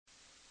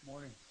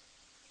Morning.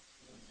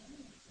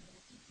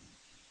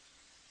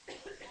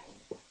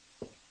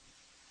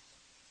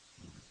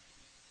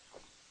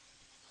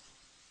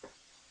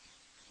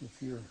 If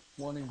you're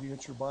wanting to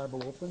get your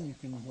Bible open, you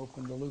can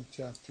open to Luke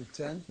chapter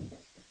 10.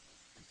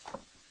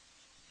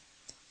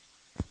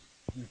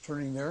 You're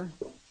turning there.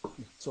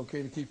 It's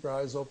okay to keep your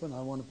eyes open.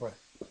 I want to pray.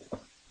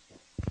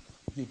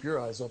 Keep your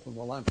eyes open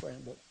while I'm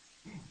praying, but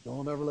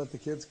don't ever let the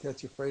kids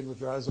catch you praying with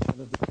your eyes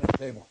open at the dinner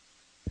table.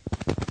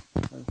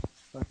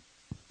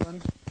 Honey,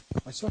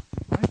 I saw you,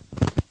 right?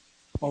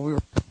 While we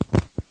were.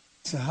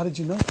 So how did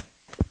you know?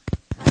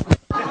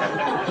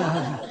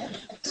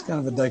 It's kind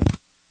of a dig.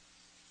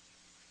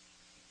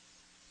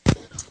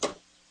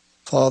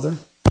 Father,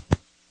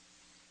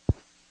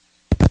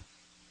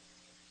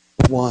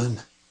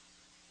 one,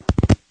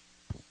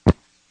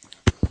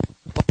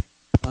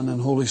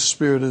 and Holy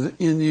Spirit,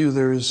 in you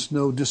there is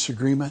no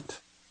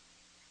disagreement,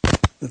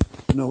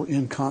 no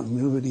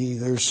incontinuity.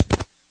 There's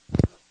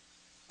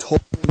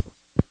total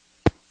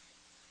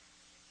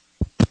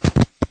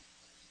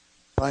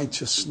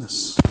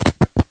righteousness.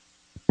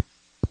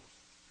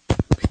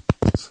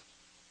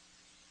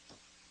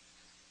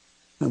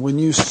 And when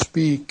you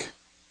speak,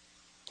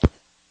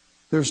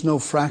 there's no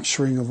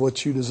fracturing of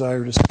what you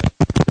desire to say.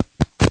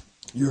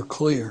 You're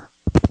clear.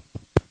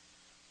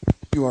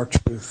 You are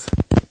truth.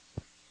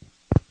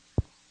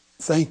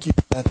 Thank you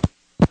that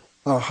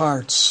our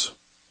hearts,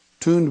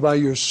 tuned by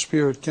your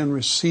Spirit, can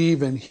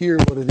receive and hear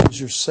what it is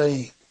you're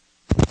saying.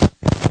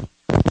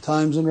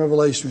 Times in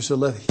Revelation we said,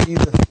 let he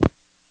that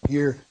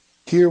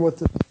hear what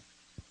the...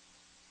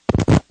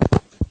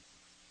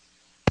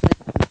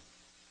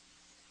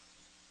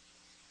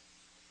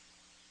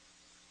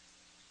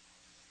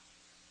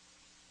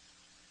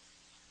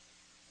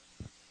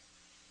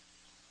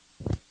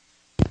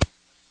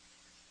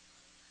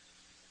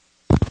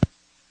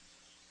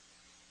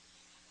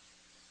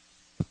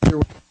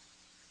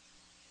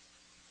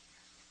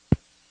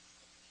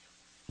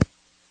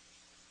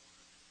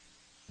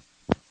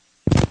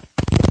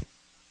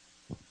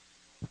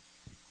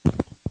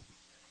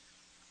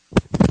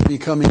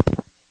 Becoming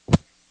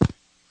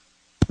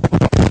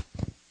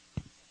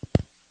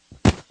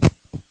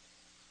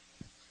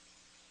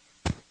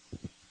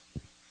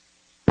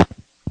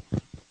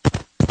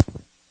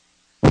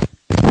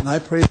and I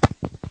pray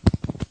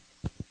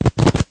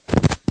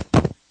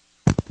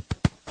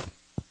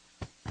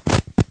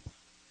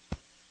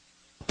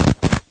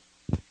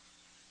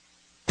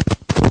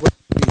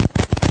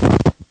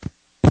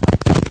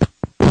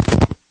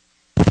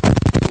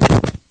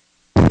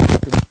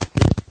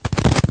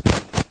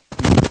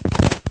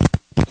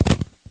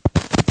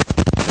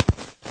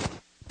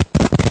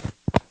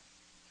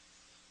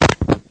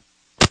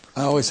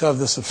I always have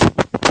this effect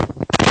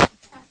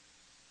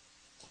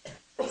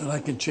that I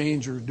can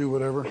change or do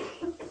whatever.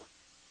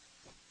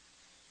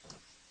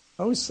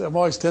 I'm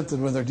always tempted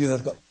when they do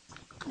that, go,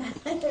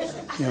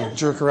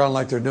 jerk around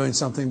like they're doing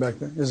something back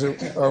there.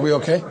 Are we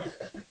okay?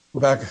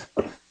 Back,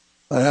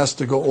 I has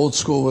to go old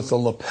school with the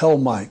lapel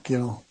mic.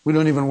 We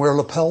don't even wear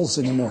lapels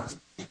anymore.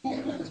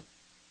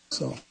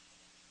 So.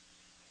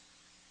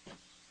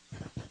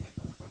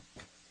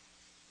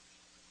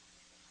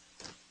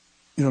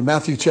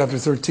 Matthew chapter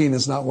 13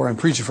 is not where I'm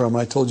preaching from.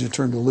 I told you to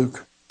turn to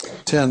Luke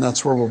 10.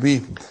 That's where we'll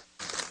be.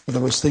 But I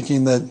was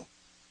thinking that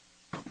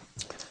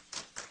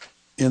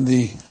in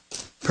the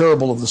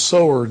parable of the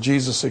sower,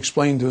 Jesus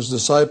explained to his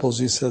disciples,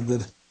 he said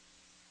that,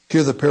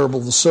 hear the parable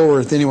of the sower.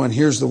 If anyone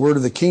hears the word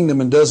of the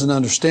kingdom and doesn't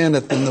understand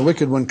it, then the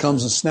wicked one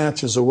comes and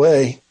snatches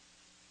away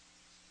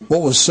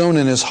what was sown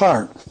in his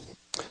heart.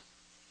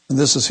 And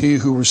this is he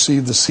who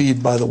received the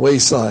seed by the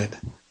wayside.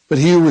 But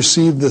he who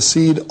received the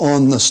seed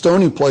on the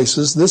stony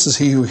places, this is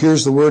he who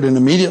hears the word and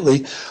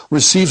immediately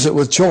receives it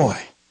with joy.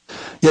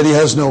 Yet he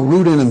has no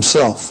root in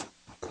himself.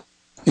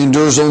 He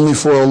endures only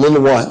for a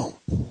little while.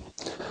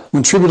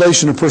 When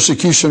tribulation or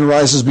persecution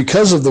arises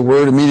because of the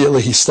word,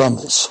 immediately he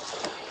stumbles.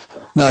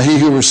 Now he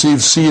who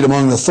receives seed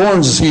among the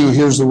thorns is he who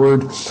hears the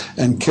word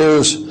and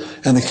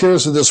the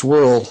cares of this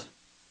world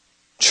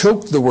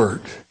choke the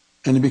word,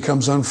 and it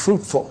becomes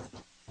unfruitful.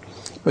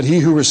 But he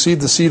who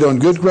received the seed on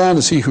good ground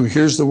is he who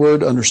hears the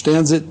word,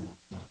 understands it,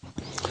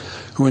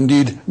 who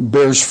indeed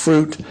bears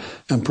fruit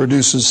and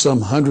produces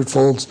some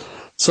 100-fold,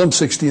 some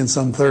 60 and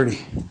some 30.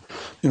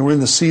 We're in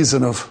the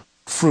season of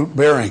fruit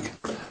bearing.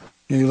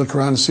 You look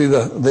around and see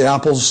the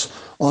apples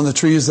on the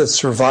trees that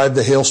survived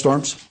the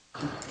hailstorms.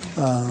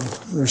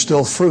 There's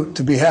still fruit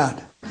to be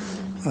had.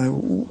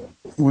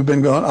 I've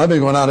been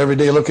going out every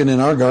day looking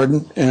in our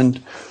garden,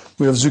 and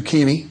we have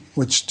zucchini,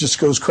 which just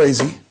goes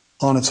crazy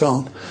on its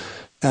own.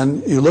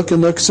 And you look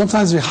and look,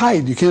 sometimes they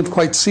hide. You can't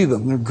quite see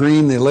them. They're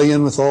green. They lay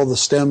in with all the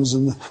stems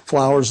and the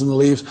flowers and the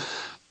leaves.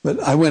 But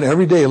I went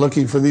every day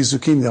looking for these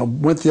zucchini. I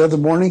went the other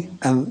morning,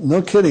 and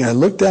no kidding, I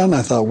looked down and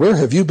I thought, where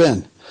have you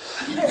been?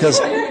 Because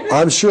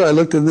I'm sure I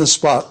looked in this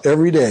spot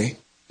every day.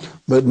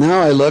 But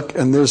now I look,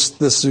 and there's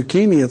this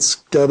zucchini. It's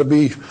got to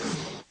be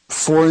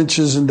 4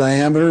 inches in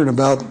diameter and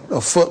about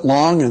a foot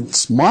long. And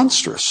it's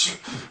monstrous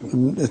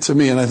to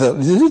me. And I thought,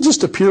 did it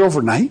just appear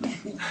overnight?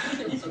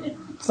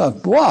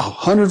 thought, wow,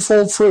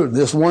 100-fold fruit,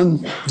 this one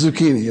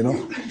zucchini, you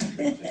know.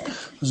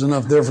 There's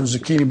enough there for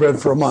zucchini bread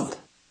for a month.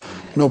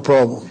 No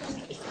problem.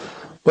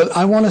 But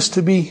I want us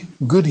to be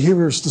good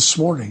hearers this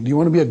morning. Do you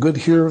want to be a good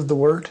hearer of the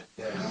word?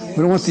 We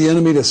don't want the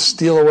enemy to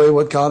steal away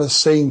what God is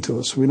saying to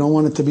us. We don't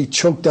want it to be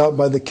choked out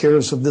by the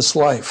cares of this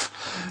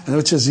life, and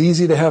which is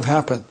easy to have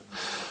happen.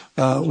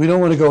 We don't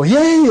want to go,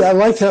 yay, I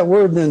like that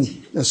word, and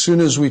then as soon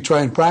as we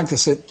try and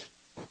practice it,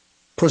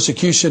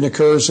 persecution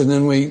occurs, and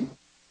then we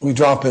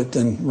drop it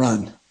and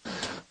run.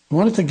 We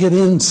want it to get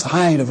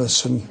inside of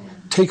us and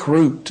take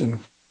root and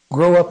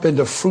grow up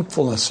into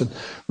fruitfulness and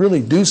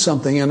really do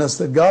something in us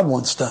that God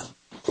wants done.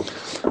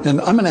 And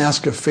I'm going to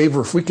ask a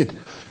favor. If we could,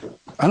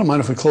 I don't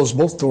mind if we close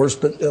both doors,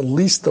 but at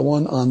least the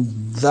one on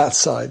that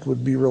side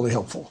would be really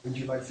helpful. Would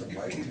you like some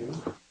light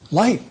too?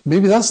 Light.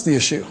 Maybe that's the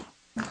issue.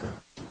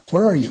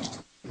 Where are you?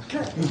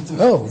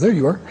 Oh, there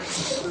you are.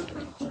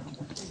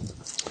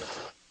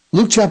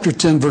 Luke chapter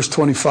 10, verse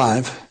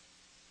 25.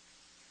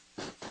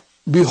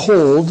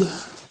 Behold,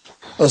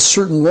 a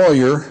certain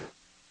lawyer,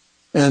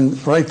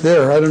 and right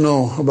there, I don't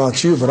know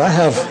about you, but I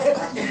have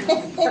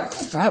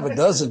a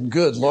dozen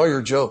good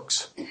lawyer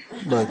jokes,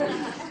 but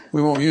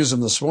we won't use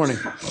them this morning.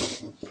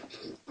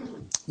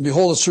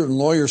 Behold, a certain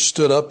lawyer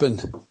stood up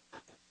and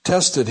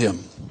tested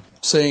him,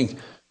 saying,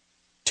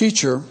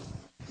 Teacher,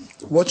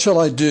 what shall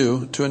I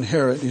do to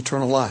inherit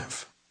eternal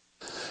life?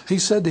 He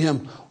said to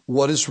him,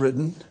 What is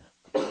written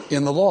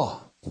in the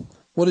law?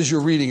 What is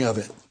your reading of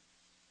it?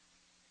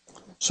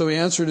 So he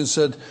answered and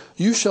said,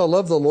 You shall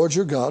love the Lord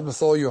your God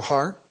with all your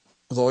heart,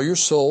 with all your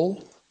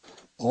soul,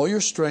 all your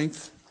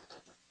strength,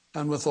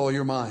 and with all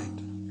your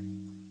mind,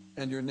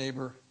 and your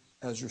neighbor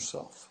as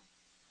yourself.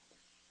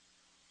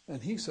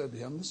 And he said to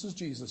him, this is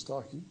Jesus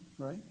talking,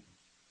 right?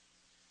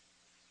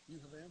 You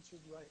have answered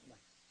rightly.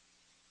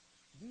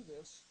 Do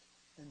this,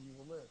 and you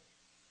will live.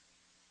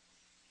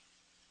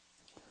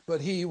 But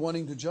he,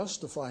 wanting to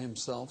justify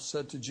himself,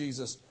 said to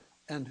Jesus,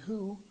 And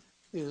who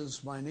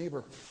is my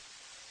neighbor?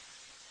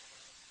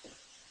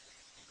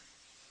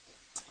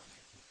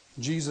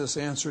 Jesus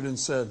answered and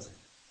said,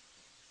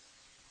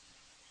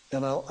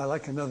 and I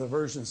like another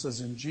version, it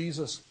says, and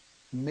Jesus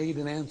made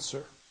an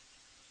answer.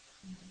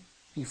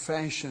 He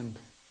fashioned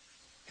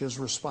his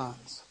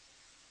response.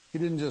 He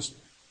didn't just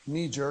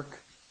knee-jerk,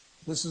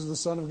 this is the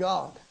Son of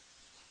God.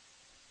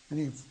 And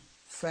he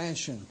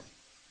fashioned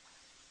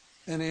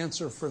an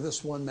answer for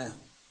this one man.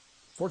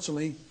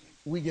 Fortunately,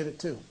 we get it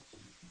too.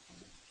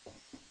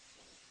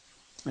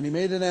 And he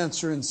made an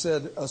answer and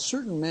said, a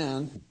certain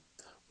man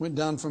went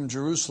down from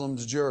Jerusalem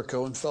to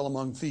Jericho and fell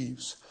among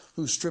thieves,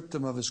 who stripped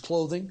him of his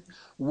clothing,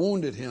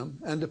 wounded him,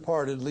 and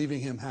departed,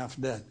 leaving him half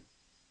dead.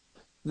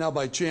 Now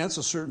by chance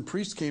a certain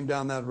priest came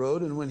down that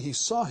road, and when he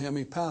saw him,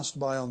 he passed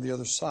by on the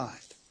other side.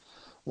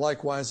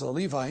 Likewise a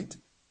Levite,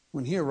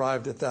 when he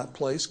arrived at that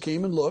place,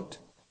 came and looked,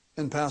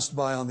 and passed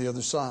by on the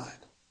other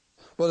side.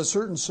 But a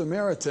certain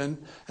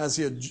Samaritan, as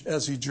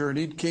he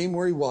journeyed, came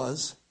where he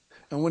was,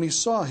 and when he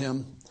saw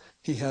him,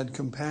 he had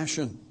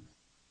compassion.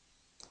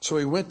 So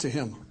he went to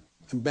him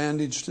and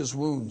bandaged his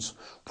wounds,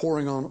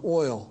 pouring on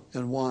oil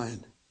and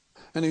wine.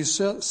 And he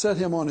set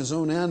him on his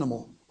own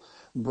animal,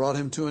 and brought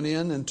him to an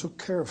inn, and took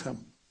care of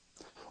him.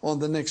 On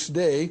the next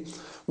day,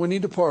 when he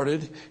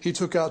departed, he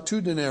took out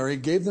 2 denarii,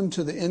 gave them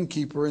to the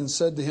innkeeper, and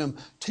said to him,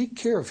 take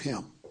care of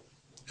him,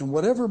 and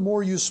whatever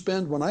more you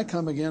spend, when I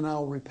come again,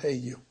 I'll repay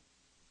you.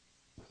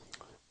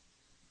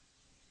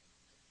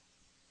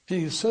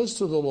 He says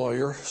to the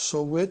lawyer,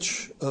 so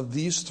which of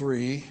these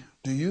 3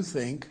 do you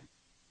think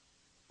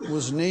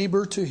was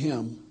neighbor to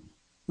him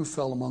who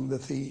fell among the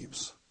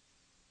thieves?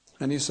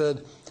 And he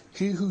said,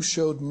 he who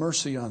showed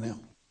mercy on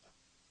him.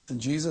 And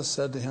Jesus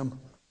said to him,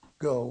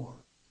 go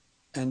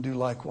and do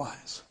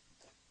likewise.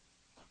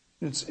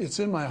 It's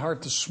in my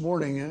heart this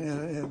morning,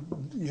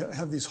 and you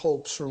have these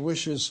hopes or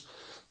wishes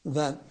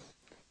that,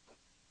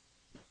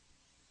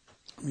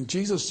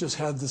 Jesus just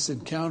had this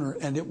encounter,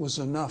 and it was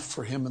enough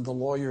for him and the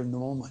lawyer in the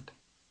moment.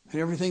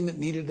 And everything that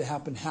needed to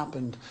happen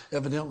happened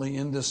evidently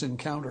in this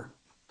encounter.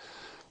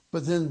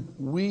 But then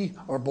we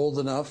are bold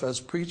enough as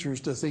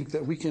preachers to think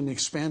that we can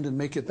expand and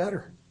make it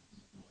better.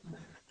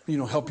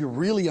 Help you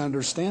really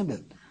understand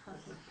it.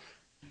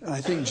 And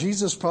I think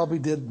Jesus probably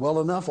did well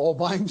enough all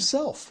by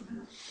himself.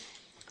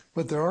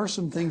 But there are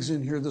some things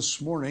in here this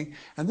morning,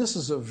 and this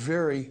is a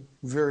very,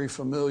 very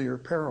familiar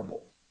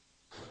parable.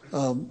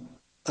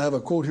 I have a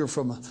quote here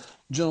from a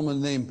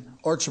gentleman named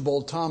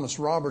Archibald Thomas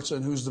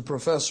Robertson, who's the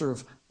professor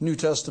of New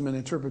Testament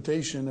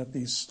interpretation at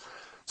the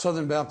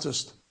Southern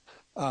Baptist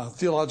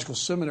Theological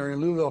Seminary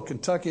in Louisville,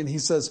 Kentucky. And he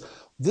says,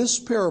 this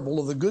parable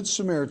of the Good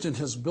Samaritan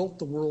has built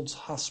the world's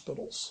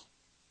hospitals.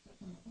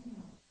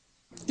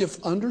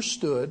 If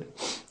understood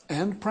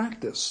and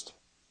practiced,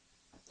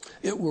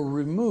 it will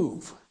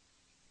remove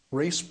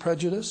race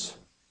prejudice,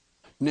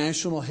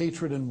 national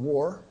hatred and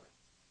war,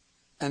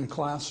 and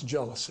class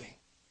jealousy.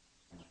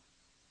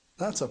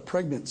 That's a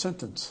pregnant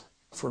sentence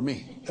for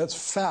me. That's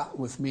fat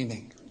with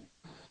meaning.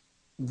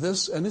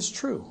 This, and it's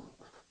true.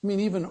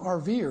 Even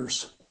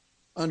RVers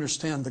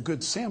understand the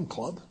Good Sam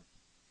Club.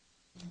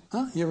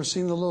 Huh? You ever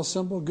seen the little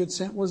symbol, Good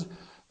Sam?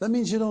 That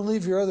means you don't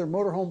leave your other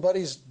motorhome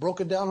buddies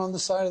broken down on the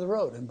side of the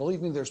road. And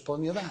believe me, there's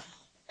plenty of that.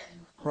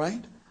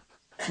 Right?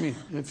 I mean,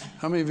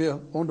 how many of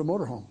you owned a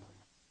motorhome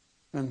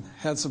and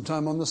had some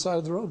time on the side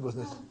of the road with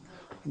it?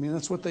 I mean,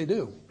 that's what they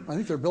do. I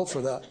think they're built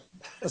for that.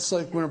 That's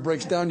like when it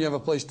breaks down, you have a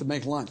place to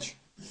make lunch.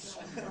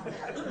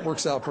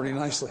 Works out pretty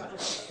nicely.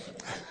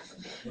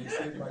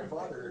 My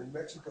father in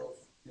Mexico,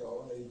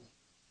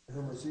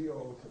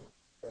 Hermosillo,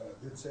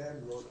 Good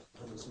Sam wrote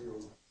Hermosillo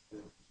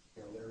that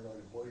they were going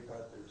to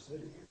boycott their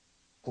city.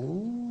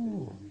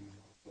 Ooh.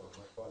 My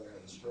father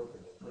had a stroke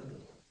in the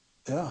prison.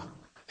 Yeah.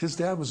 His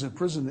dad was in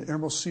prison in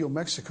Hermosillo,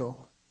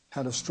 Mexico,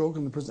 had a stroke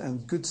in the prison,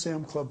 and Good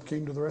Sam Club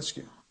came to the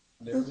rescue.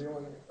 They were the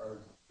only,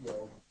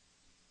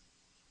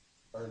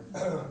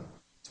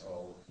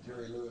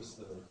 Jerry Lewis,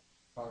 the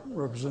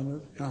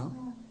representative. Uh-huh.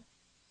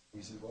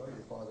 He said, well,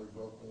 your father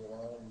broke the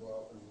law, and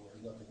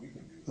there's nothing we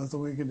can do. Nothing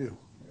we can do.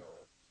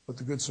 But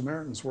the Good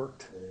Samaritans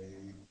worked.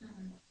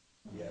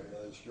 He had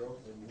another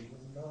stroke, and he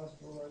was in the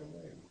hospital right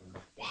away.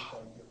 Wow.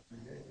 3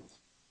 days.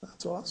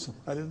 That's awesome.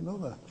 I didn't know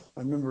that. I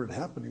remember it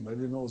happening, but I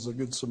didn't know it was the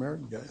Good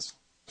Samaritan guys.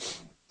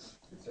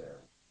 Good Sam.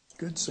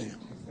 Good Sam.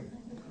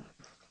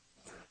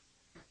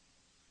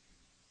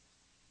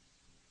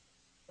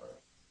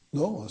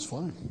 No, that's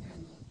fine.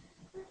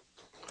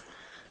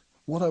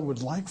 What I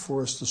would like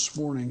for us this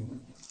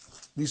morning,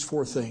 these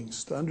 4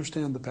 things, to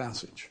understand the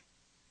passage.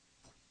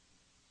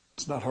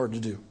 It's not hard to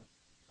do.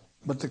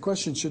 But the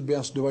question should be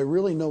asked, do I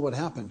really know what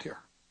happened here?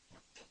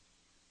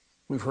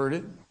 We've heard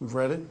it, we've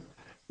read it,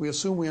 we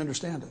assume we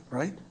understand it,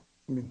 right?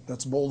 I mean,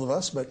 that's bold of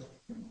us, but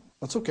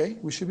that's okay.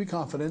 We should be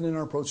confident in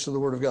our approach to the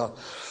Word of God.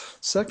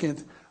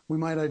 Second, we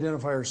might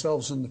identify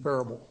ourselves in the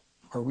parable.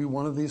 Are we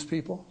one of these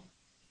people?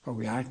 Are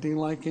we acting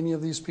like any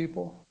of these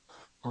people?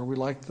 Are we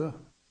like the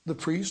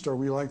priest? Are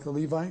we like the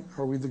Levite?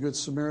 Are we the Good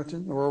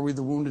Samaritan? Or are we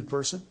the wounded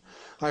person?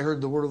 I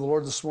heard the word of the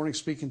Lord this morning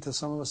speaking to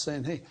some of us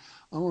saying, hey,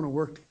 I want to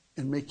work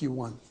and make you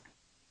one.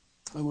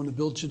 I want to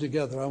build you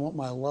together. I want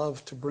my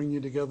love to bring you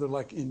together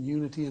like in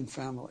unity and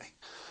family.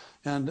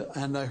 And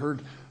I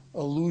heard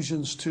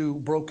allusions to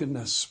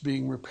brokenness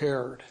being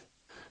repaired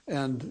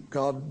and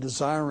God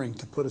desiring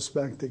to put us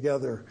back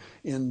together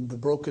in the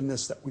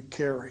brokenness that we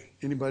carry.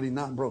 Anybody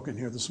not broken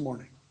here this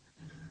morning?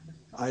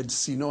 I'd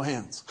see no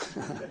hands.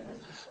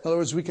 In other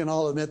words, we can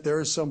all admit there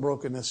is some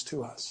brokenness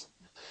to us.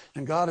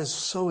 And God is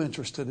so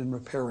interested in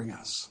repairing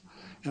us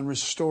and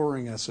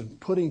restoring us and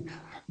putting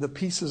the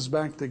pieces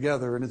back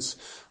together. And it's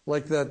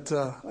like that,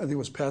 I think it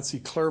was Patsy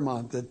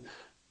Claremont that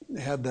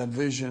had that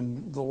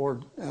vision. The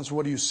Lord asked,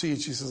 what do you see?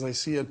 And she says, I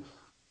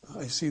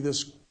see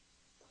this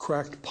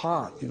cracked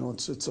pot.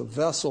 It's a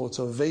vessel, it's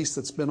a vase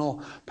that's been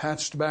all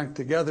patched back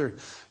together.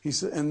 He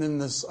said, and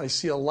then I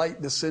see a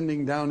light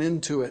descending down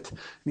into it. And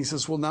he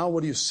says, well, now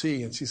what do you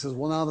see? And she says,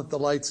 well, now that the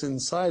light's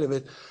inside of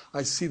it,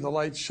 I see the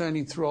light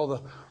shining through all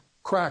the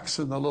cracks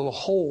and the little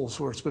holes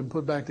where it's been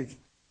put back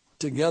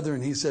together.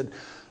 And he said,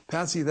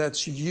 Patsy,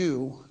 that's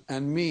you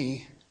and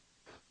me.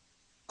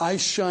 I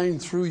shine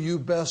through you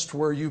best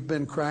where you've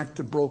been cracked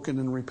and broken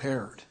and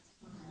repaired.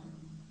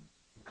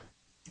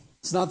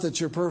 It's not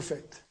that you're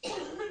perfect.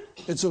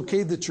 It's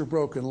okay that you're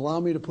broken.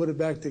 Allow me to put it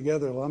back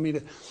together. Allow me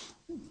to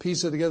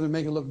piece it together and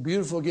make it look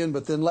beautiful again,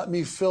 but then let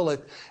me fill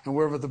it. And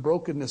wherever the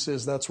brokenness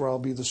is, that's where I'll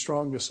be the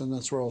strongest and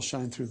that's where I'll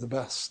shine through the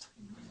best.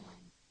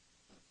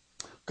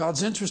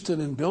 God's interested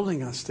in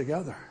building us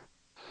together.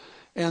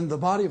 And the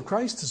body of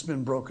Christ has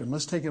been broken.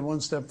 Let's take it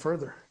one step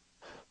further.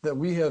 That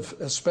we have,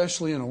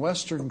 especially in a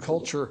Western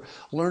culture,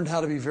 learned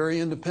how to be very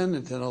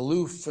independent and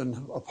aloof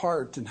and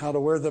apart and how to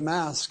wear the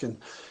mask and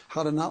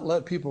how to not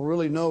let people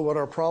really know what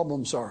our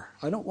problems are.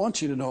 I don't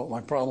want you to know what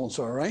my problems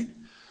are, right?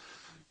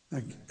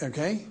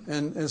 Okay?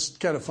 And it's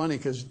kind of funny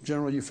because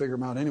generally you figure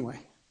them out anyway.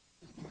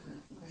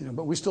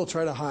 But we still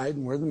try to hide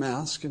and wear the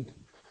mask, and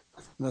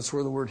that's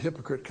where the word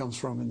hypocrite comes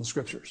from in the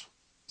scriptures.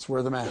 It's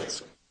wear the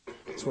mask.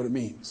 That's what it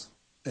means.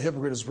 A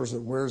hypocrite is a person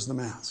that wears the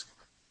mask.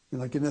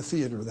 Like in the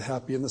theater, the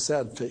happy and the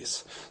sad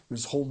face. You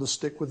just hold the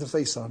stick with the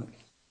face on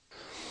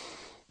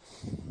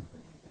it.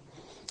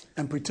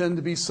 And pretend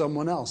to be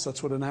someone else.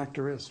 That's what an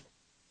actor is.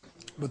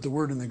 But the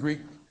word in the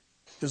Greek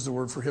is the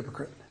word for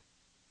hypocrite.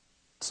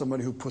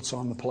 Somebody who puts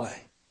on the play.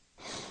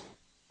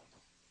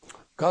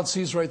 God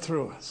sees right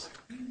through us.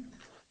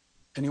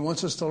 And He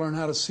wants us to learn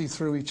how to see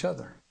through each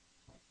other.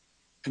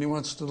 And He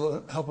wants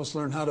to help us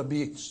learn how to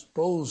be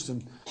exposed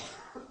and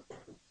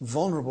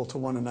vulnerable to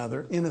one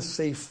another in a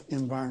safe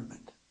environment.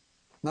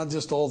 Not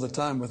just all the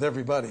time with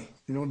everybody.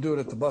 You don't do it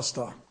at the bus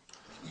stop.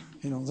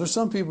 There's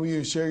some people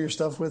you share your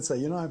stuff with,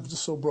 say, I'm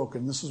just so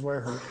broken. This is where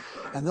I hurt.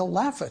 And they'll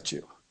laugh at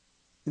you.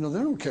 They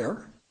don't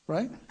care,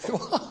 right?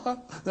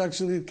 They're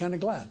actually kind of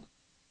glad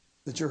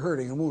that you're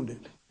hurting and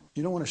wounded.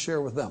 You don't want to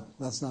share with them.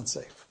 That's not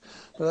safe.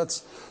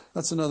 But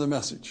that's another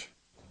message.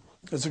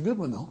 It's a good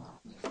one, though.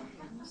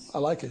 I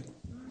like it.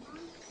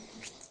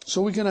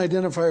 So we can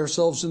identify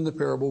ourselves in the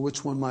parable.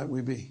 Which one might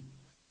we be?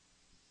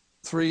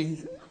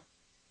 3,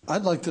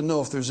 I'd like to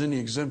know if there's any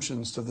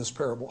exemptions to this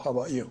parable. How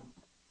about you?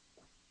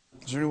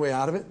 Is there any way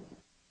out of it?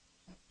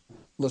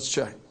 Let's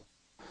check.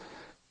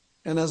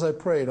 And as I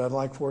prayed, I'd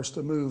like for us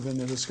to move in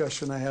the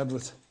discussion I had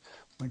with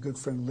my good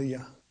friend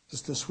Leah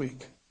just this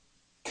week.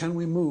 Can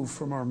we move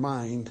from our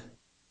mind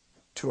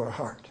to our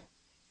heart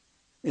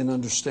in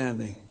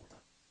understanding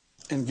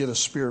and get a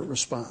spirit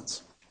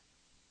response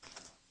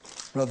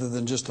rather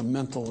than just a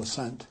mental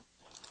assent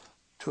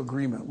to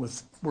agreement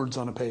with words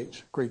on a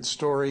page? Great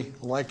story,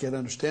 like it,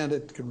 understand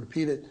it, can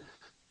repeat it.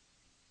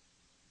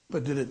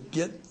 But did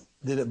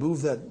it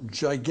move that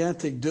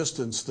gigantic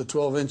distance, the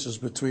 12 inches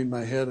between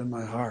my head and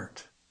my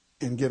heart,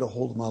 and get a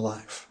hold of my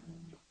life?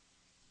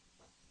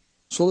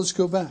 So let's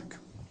go back.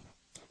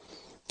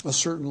 A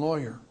certain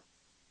lawyer.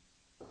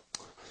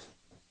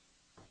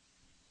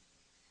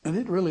 And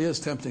it really is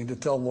tempting to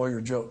tell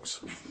lawyer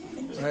jokes.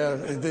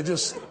 They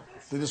just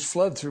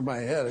flood through my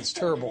head. It's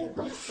terrible.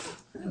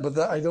 But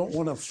I don't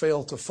want to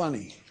fail to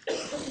funny.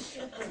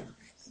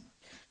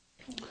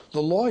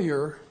 The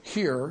lawyer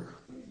here,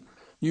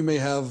 you may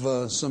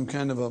have some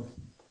kind of a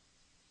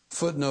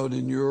footnote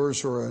in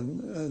yours or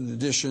an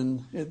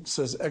addition. It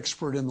says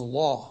expert in the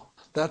law.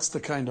 That's the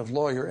kind of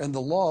lawyer. And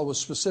the law was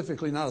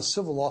specifically not a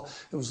civil law.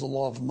 It was the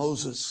law of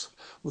Moses.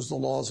 It was the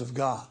laws of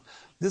God.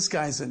 This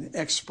guy's an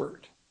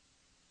expert.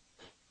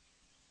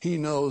 He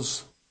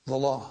knows the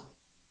law.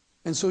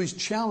 And so he's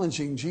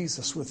challenging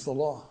Jesus with the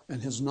law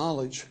and his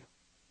knowledge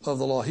of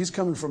the law. He's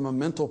coming from a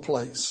mental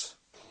place,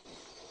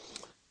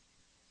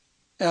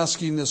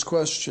 asking this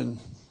question,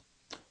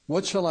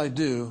 what shall I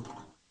do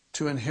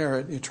to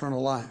inherit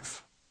eternal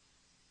life?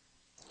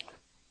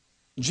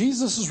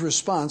 Jesus'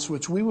 response,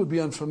 which we would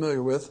be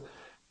unfamiliar with,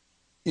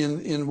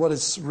 in what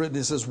is written,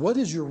 it says, what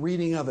is your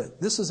reading of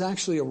it? This is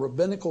actually a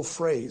rabbinical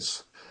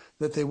phrase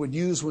that they would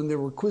use when they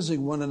were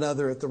quizzing one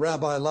another at the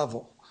rabbi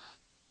level.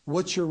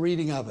 What's your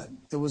reading of it?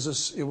 It was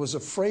a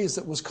phrase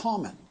that was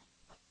common.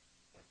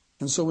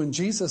 And so when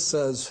Jesus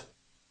says,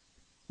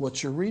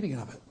 what's your reading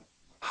of it?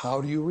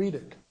 How do you read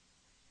it?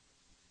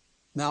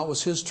 Now it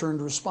was his turn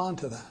to respond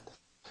to that.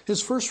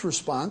 His first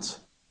response,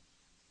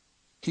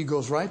 he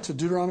goes right to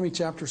Deuteronomy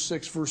chapter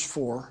 6, verse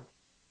 4,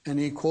 and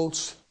he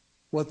quotes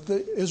what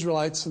the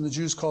Israelites and the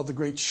Jews called the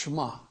Great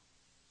Shema.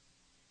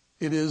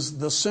 It is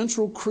the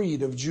central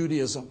creed of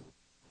Judaism.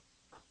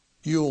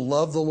 You'll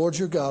love the Lord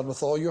your God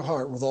with all your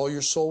heart, with all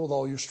your soul, with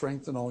all your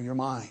strength, and all your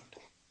mind.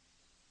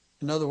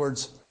 In other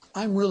words,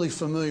 I'm really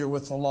familiar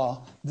with the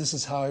law. This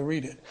is how I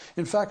read it.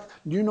 In fact,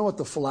 do you know what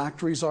the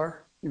phylacteries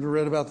are? You've ever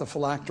read about the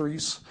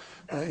phylacteries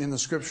in the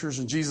scriptures?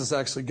 And Jesus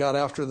actually got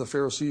after the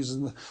Pharisees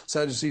and the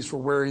Sadducees for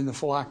wearing the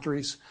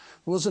phylacteries.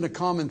 It wasn't a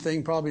common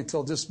thing probably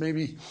until just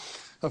maybe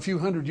a few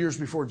hundred years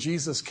before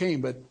Jesus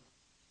came. But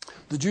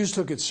the Jews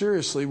took it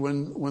seriously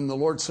when the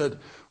Lord said,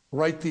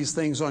 write these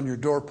things on your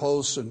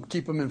doorposts and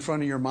keep them in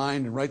front of your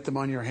mind and write them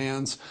on your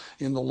hands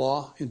in the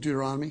law, in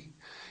Deuteronomy.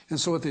 And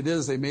so what they did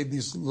is they made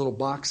these little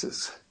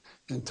boxes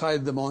and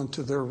tied them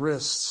onto their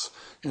wrists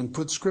and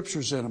put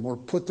scriptures in them or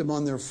put them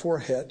on their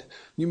forehead.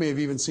 You may have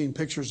even seen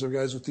pictures of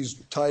guys with these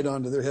tied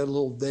onto their head,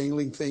 little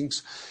dangling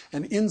things.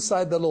 And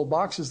inside the little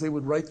boxes, they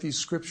would write these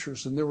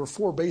scriptures. And there were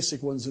 4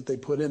 basic ones that they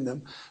put in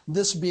them,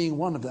 this being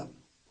one of them.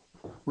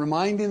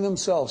 Reminding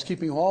themselves,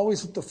 keeping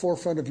always at the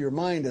forefront of your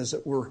mind as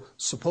it were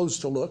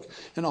supposed to look,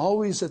 and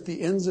always at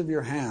the ends of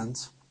your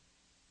hands,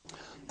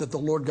 that the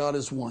Lord God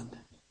is one.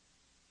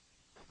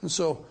 And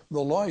so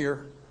the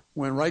lawyer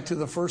went right to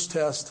the first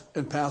test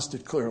and passed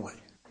it clearly.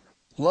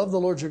 Love the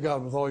Lord your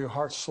God with all your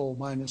heart, soul,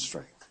 mind, and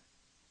strength.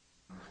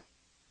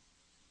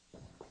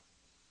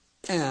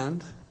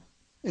 And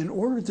in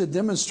order to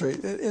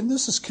demonstrate, and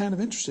this is kind of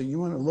interesting, you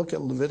want to look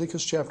at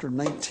Leviticus chapter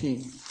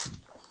 19.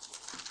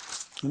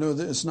 You know,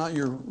 it's not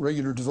your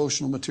regular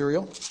devotional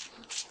material,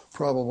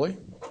 probably.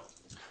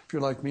 If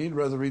you're like me, you'd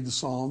rather read the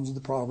Psalms and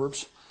the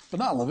Proverbs, but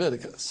not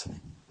Leviticus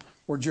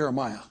or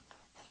Jeremiah.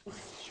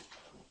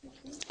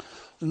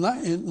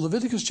 In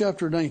Leviticus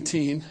chapter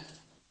 19,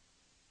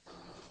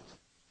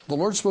 the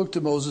Lord spoke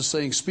to Moses,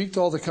 saying, speak to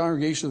all the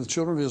congregation of the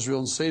children of Israel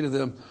and say to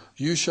them,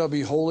 you shall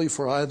be holy,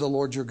 for I, the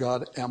Lord your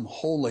God, am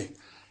holy.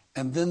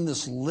 And then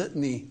this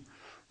litany,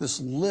 this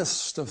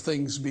list of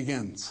things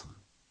begins.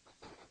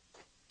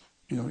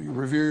 You know, you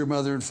revere your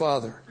mother and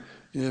father.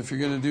 If you're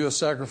going to do a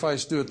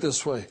sacrifice, do it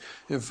this way.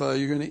 If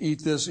you're going to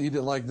eat this, eat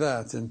it like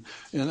that. And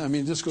I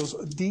mean, this goes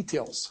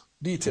details.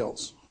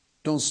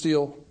 Don't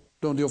steal.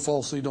 Don't deal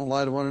falsely. Don't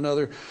lie to one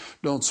another.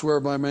 Don't swear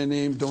by my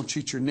name. Don't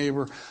cheat your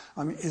neighbor.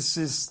 I mean, it's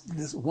just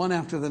this one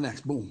after the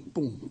next. Boom,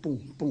 boom,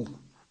 boom, boom.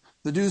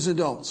 The do's and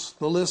don'ts.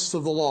 The lists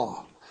of the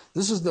law.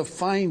 This is the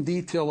fine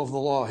detail of the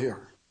law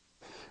here.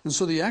 And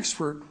so the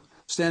expert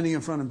standing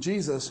in front of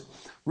Jesus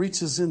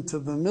reaches into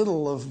the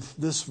middle of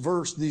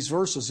these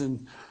verses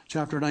in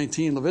chapter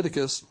 19,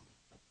 Leviticus,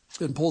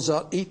 and pulls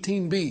out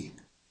 18b,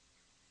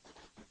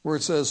 where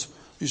it says,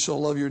 you shall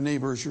love your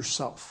neighbor as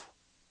yourself.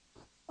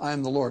 I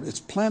am the Lord. It's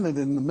planted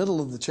in the middle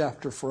of the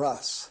chapter for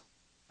us.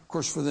 Of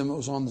course, for them it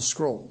was on the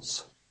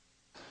scrolls.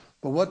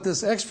 But what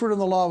this expert in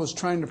the law was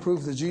trying to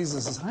prove to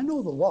Jesus is, I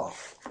know the law.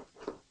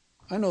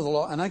 I know the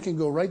law, and I can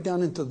go right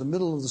down into the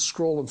middle of the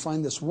scroll and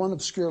find this one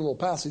obscure little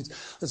passage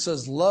that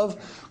says,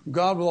 love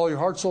God with all your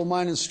heart, soul,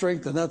 mind, and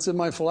strength, and that's in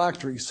my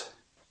phylacteries.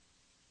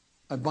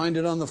 I bind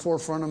it on the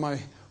forefront of my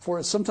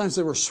forehead. Sometimes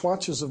there were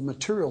swatches of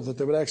material that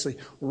they would actually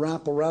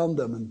wrap around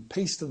them and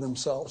paste to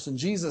themselves. And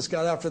Jesus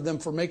got after them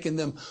for making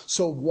them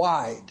so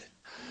wide.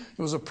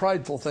 It was a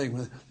prideful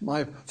thing.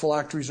 My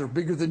phylacteries are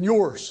bigger than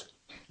yours.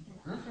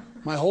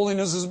 My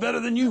holiness is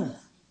better than you.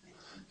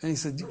 And he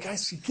said, you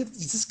guys, you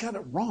just got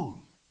it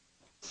wrong.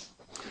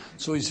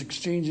 So he's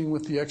exchanging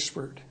with the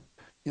expert.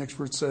 The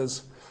expert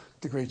says,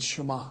 the great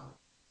Shema.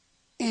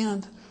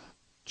 And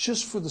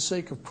just for the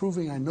sake of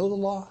proving I know the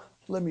law,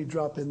 let me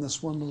drop in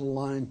this one little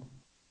line,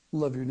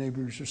 love your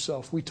neighbor as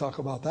yourself. We talk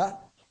about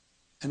that,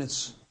 and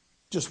it's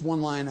just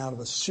one line out of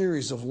a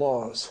series of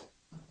laws.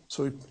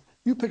 So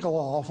you pick a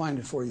law, I'll find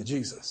it for you,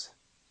 Jesus.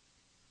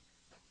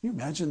 Can you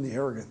imagine the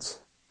arrogance?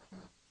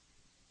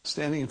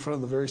 Standing in front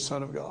of the very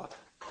Son of God,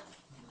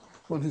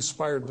 one who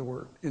inspired the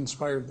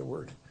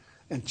word,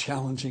 and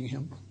challenging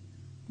him.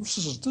 This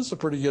is a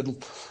pretty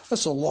good,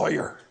 that's a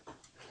lawyer.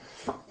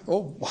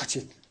 Oh, watch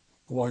it.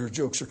 The lawyer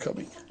jokes are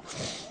coming.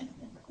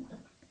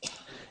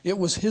 It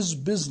was his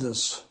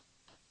business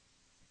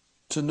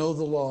to know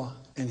the law,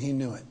 and he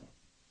knew it.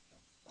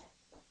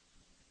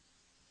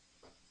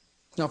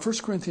 Now, 1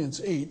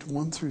 Corinthians 8,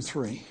 1 through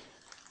 3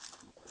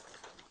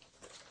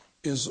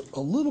 is a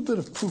little bit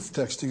of proof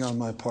texting on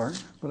my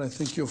part, but I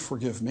think you'll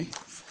forgive me.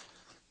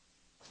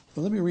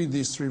 But let me read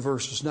these 3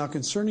 verses. Now,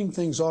 concerning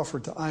things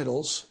offered to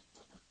idols,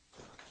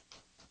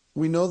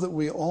 we know that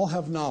we all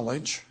have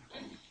knowledge.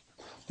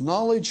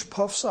 Knowledge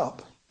puffs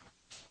up,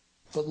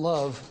 but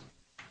love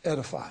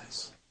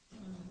edifies.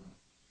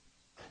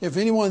 If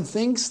anyone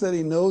thinks that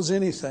he knows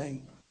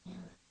anything,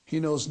 he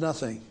knows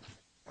nothing,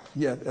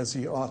 yet as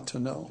he ought to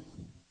know.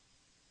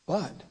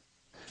 But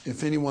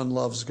if anyone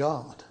loves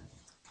God,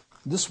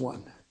 this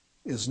one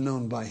is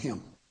known by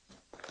him.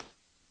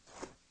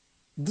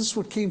 This is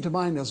what came to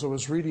mind as I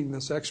was reading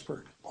this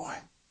expert. Boy,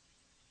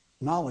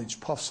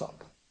 knowledge puffs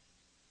up.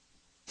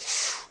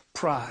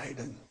 Pride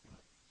and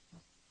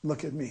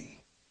look at me.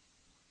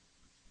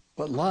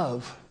 But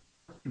love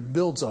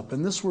builds up.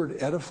 And this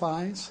word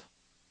edifies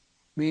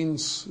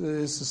means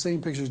it's the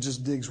same picture,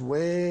 just digs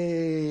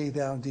way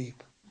down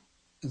deep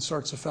and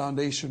starts a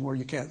foundation where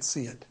you can't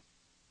see it.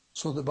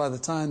 So that by the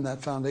time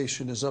that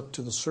foundation is up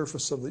to the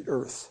surface of the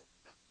earth,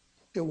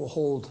 it will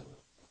hold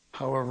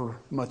however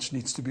much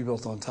needs to be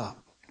built on top.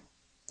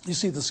 You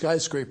see the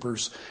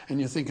skyscrapers and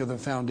you think of the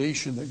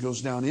foundation that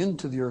goes down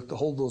into the earth to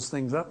hold those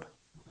things up.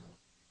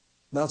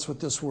 That's what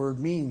this word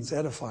means,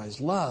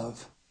 edifies.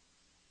 Love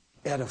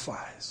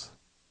edifies.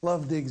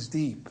 Love digs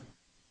deep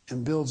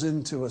and builds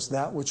into us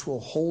that which will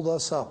hold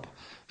us up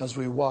as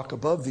we walk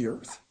above the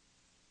earth.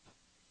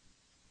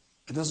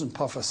 It doesn't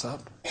puff us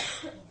up.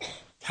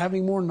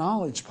 Having more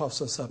knowledge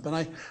puffs us up. And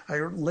I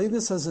lay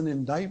this as an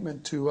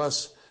indictment to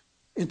us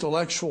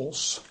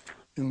intellectuals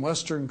in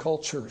Western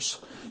cultures,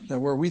 that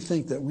where we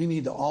think that we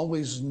need to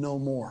always know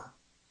more.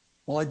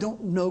 Well, I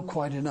don't know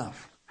quite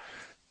enough.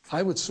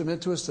 I would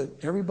submit to us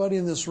that everybody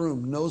in this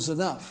room knows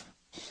enough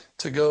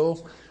to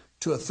go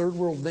to a third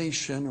world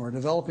nation or a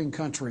developing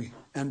country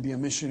and be a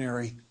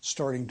missionary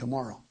starting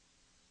tomorrow.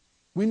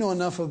 We know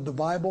enough of the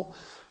Bible.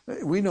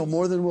 We know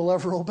more than we'll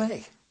ever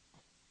obey.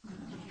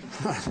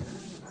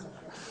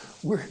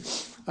 We're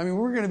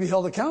going to be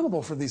held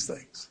accountable for these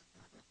things.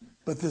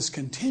 But this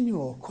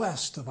continual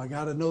quest of I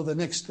got to know the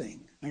next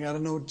thing, I got to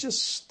know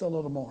just a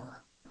little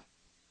more,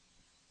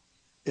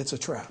 it's a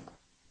trap.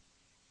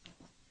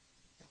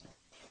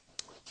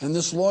 And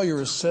this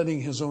lawyer is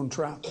setting his own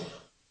trap.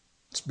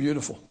 It's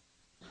beautiful.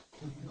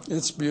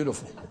 It's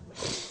beautiful.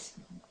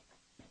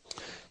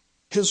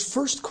 His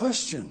first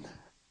question,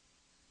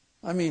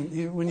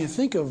 when you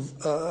think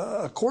of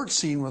a court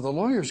scene where the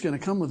lawyer's going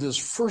to come with his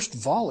first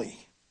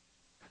volley,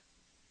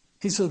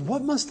 he said,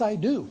 what must I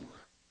do?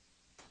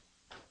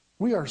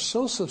 We are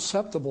so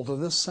susceptible to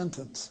this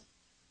sentence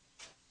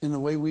in the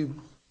way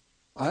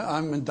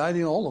I'm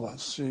indicting all of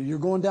us. You're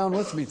going down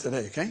with me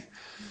today, okay?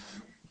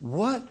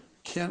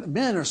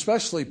 Men are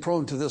especially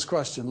prone to this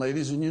question,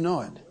 ladies, and you know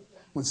it.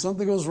 When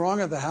something goes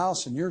wrong at the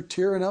house and you're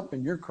tearing up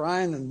and you're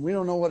crying and we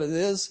don't know what it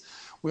is,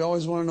 we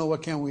always want to know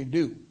what can we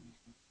do.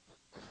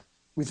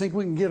 We think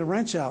we can get a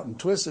wrench out and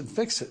twist it and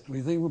fix it.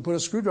 We think we can put a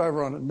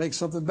screwdriver on it and make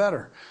something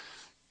better.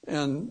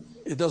 And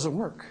it doesn't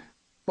work.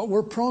 But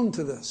we're prone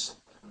to this.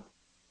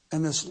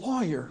 And this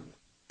lawyer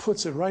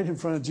puts it right in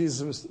front of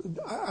Jesus.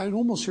 I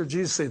almost hear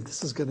Jesus say,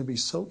 this is going to be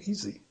so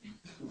easy.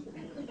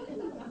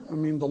 The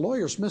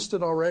lawyer's missed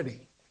it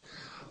already.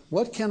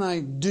 What can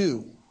I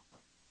do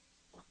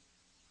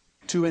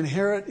to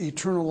inherit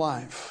eternal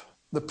life?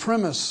 The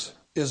premise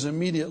is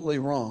immediately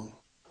wrong.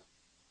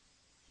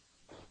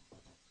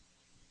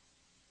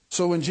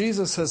 So when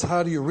Jesus says,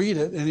 how do you read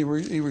it? And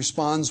he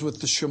responds with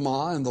the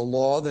Shema and the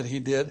law that he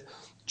did.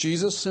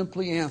 Jesus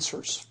simply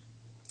answers,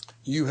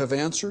 you have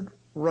answered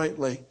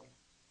rightly.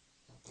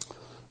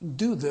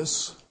 Do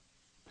this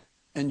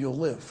and you'll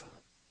live.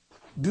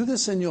 Do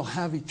this and you'll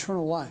have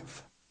eternal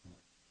life.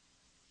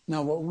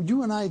 Now, what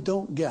you and I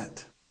don't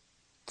get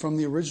from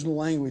the original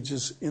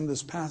languages in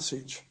this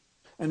passage,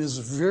 and is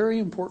very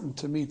important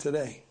to me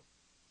today,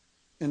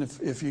 And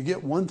if you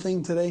get one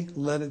thing today,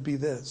 let it be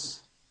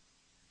this.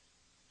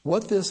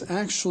 What this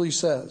actually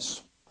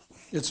says,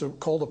 it's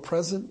called a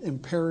present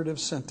imperative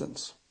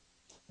sentence.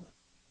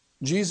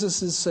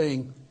 Jesus is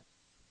saying,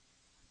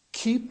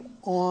 keep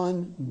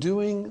on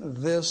doing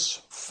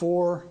this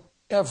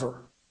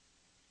forever,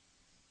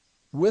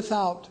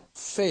 without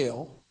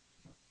fail,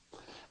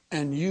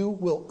 and you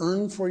will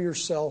earn for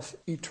yourself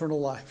eternal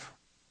life.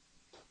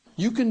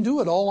 You can do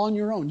it all on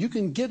your own. You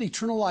can get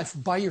eternal life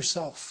by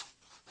yourself.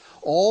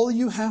 All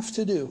you have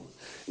to do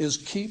is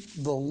keep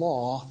the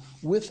law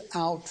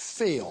without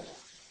fail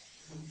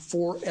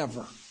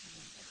forever.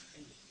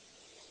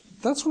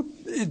 That's what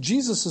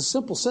Jesus'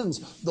 simple sentence.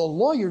 The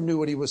lawyer knew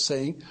what he was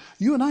saying.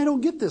 You and I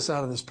don't get this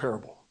out of this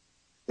parable.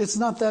 It's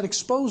not that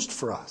exposed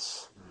for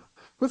us.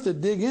 We have to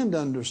dig in to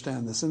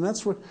understand this. And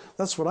that's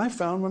what I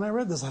found when I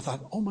read this. I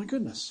thought, oh my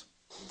goodness.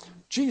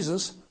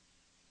 Jesus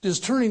is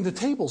turning the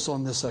tables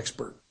on this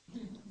expert.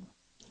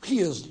 He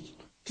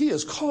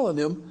is calling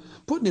him,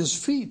 putting his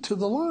feet to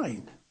the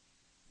line.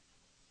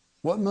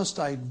 What must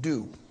I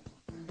do?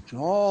 In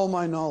all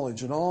my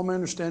knowledge and all my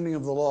understanding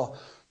of the law,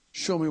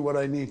 show me what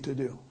I need to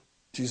do.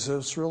 Jesus said,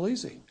 it's real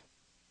easy.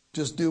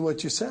 Just do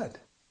what you said.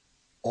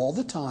 All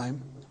the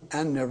time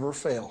and never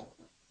fail.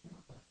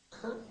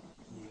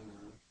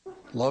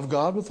 Love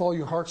God with all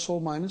your heart,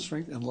 soul, mind, and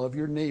strength, and love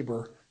your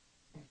neighbor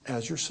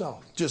as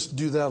yourself. Just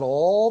do that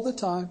all the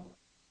time.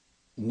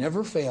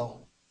 Never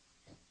fail.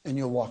 And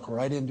you'll walk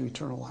right into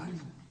eternal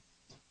life.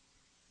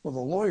 Well, the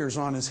lawyer's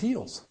on his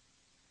heels.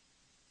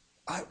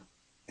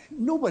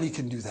 Nobody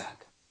can do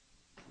that.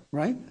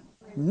 Right?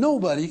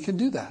 Nobody can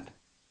do that.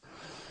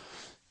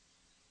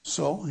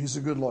 So, he's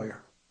a good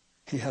lawyer.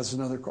 He has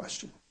another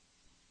question.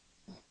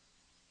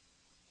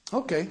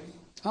 Okay,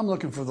 I'm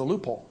looking for the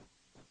loophole.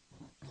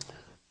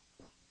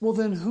 Well,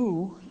 then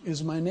who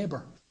is my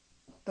neighbor?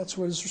 That's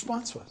what his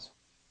response was.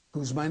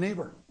 Who's my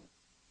neighbor?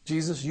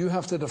 Jesus, you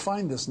have to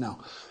define this now.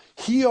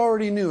 He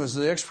already knew, as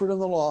the expert in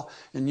the law,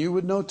 and you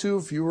would know too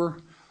if you were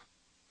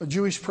a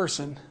Jewish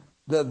person,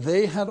 that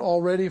they had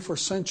already for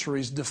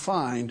centuries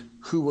defined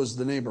who was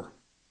the neighbor.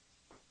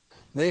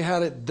 They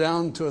had it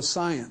down to a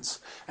science,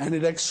 and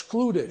it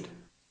excluded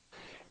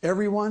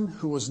everyone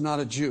who was not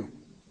a Jew.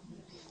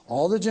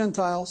 All the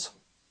Gentiles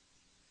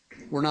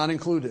were not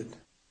included.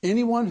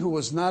 Anyone who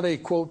was not a,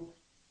 quote,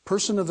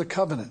 person of the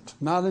covenant,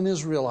 not an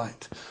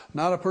Israelite,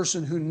 not a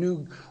person who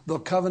knew the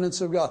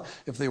covenants of God.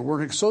 If they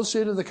weren't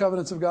associated with the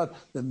covenants of God,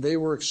 then they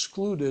were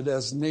excluded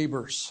as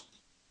neighbors.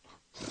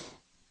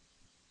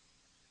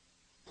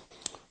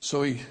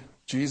 So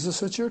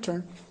Jesus, it's your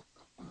turn.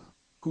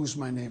 Who's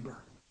my neighbor?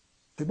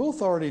 They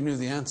both already knew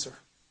the answer.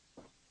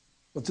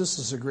 But this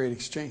is a great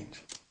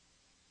exchange.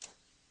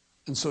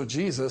 And so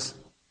Jesus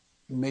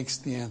makes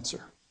the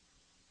answer.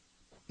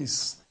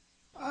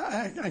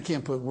 I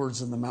can't put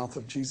words in the mouth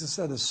of Jesus.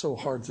 That is so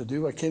hard to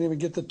do. I can't even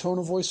get the tone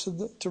of voice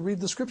to read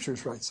the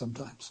scriptures right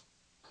sometimes.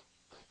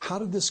 How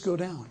did this go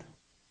down?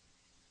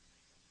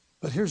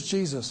 But here's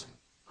Jesus,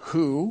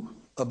 who,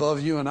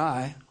 above you and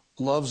I,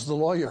 loves the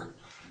lawyer.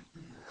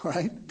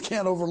 Right?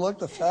 Can't overlook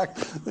the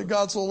fact that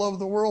God so loved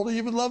the world, he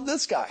even loved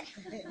this guy.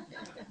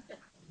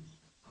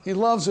 He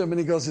loves him and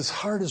he goes, his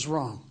heart is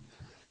wrong.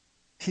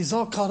 He's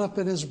all caught up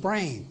in his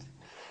brain.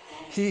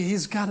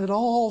 He's got it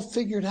all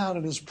figured out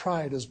and his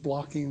pride is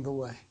blocking the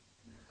way.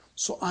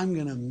 So I'm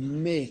going to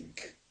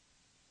make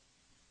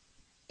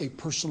a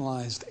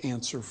personalized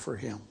answer for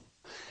him.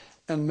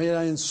 And may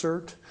I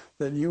insert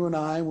that you and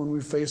I, when we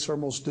face our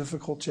most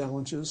difficult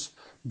challenges,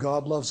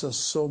 God loves us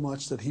so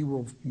much that he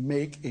will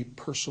make a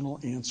personal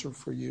answer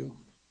for you.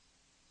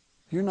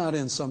 You're not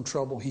in some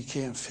trouble he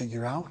can't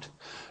figure out.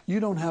 You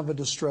don't have a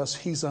distress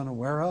he's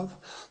unaware of.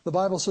 The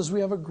Bible says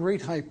we have a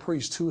great high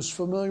priest who is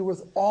familiar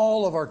with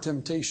all of our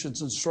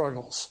temptations and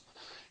struggles.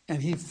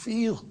 And he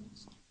feels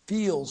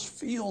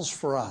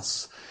for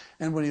us.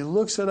 And when he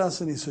looks at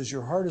us and he says,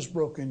 your heart is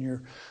broken,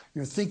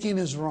 your thinking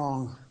is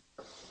wrong,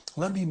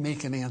 let me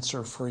make an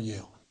answer for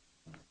you.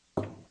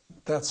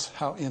 That's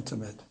how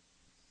intimate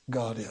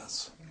God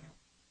is.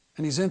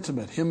 And he's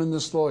intimate, him and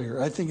this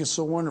lawyer. I think it's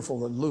so wonderful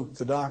that Luke,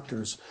 the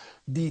doctor, is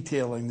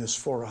detailing this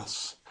for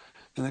us.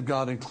 And that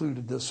God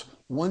included this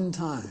one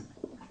time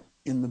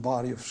in the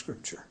body of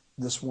Scripture,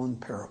 this one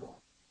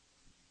parable.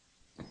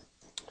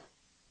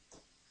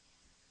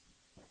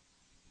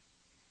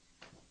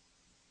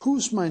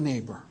 Who's my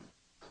neighbor?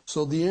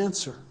 So the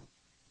answer,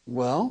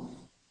 well,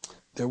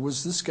 there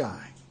was this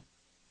guy.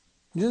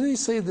 Did they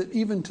say that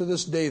even to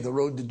this day, the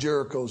road to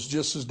Jericho is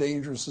just as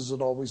dangerous as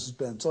it always has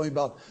been? It's only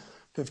about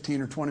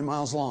 15 or 20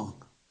 miles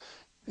long.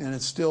 And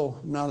it's still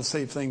not a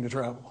safe thing to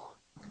travel.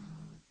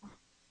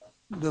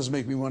 It doesn't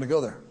make me want to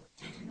go there.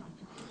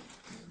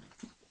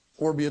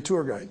 Or be a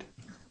tour guide.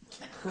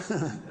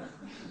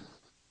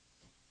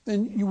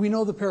 And we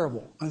know the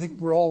parable. I think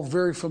we're all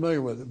very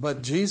familiar with it.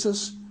 But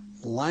Jesus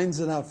lines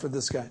it out for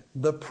this guy.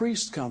 The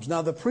priest comes.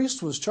 Now, the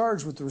priest was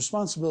charged with the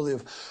responsibility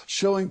of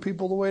showing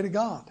people the way to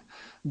God,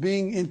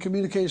 being in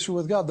communication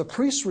with God. The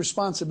priest's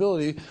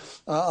responsibility,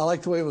 I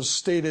like the way it was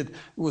stated,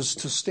 was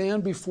to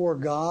stand before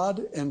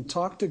God and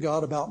talk to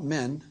God about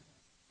men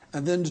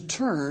and then to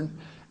turn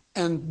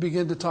and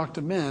begin to talk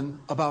to men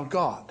about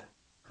God.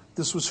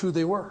 This was who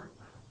they were.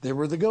 They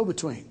were the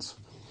go-betweens.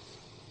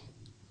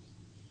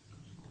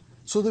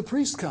 So the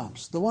priest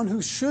comes, the one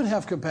who should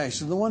have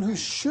compassion, the one who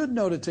should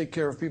know to take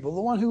care of people,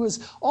 the one who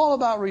is all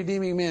about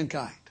redeeming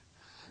mankind,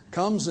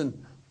 comes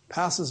and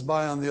passes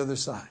by on the other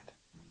side.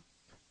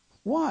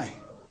 Why?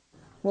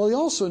 Well, he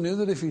also knew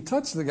that if he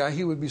touched the guy,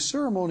 he would be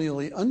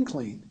ceremonially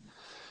unclean.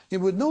 He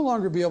would no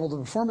longer be able to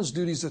perform his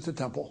duties at the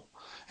temple,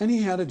 and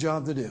he had a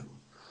job to do.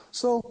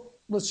 So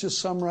let's just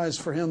summarize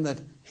for him that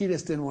he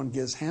just didn't want to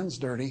get his hands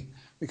dirty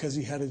because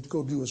he had to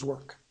go do his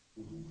work.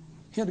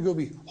 He had to go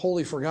be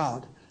holy for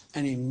God,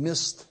 and he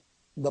missed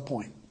the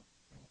point.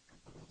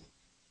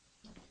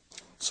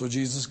 So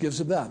Jesus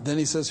gives him that. Then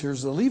he says,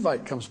 here's the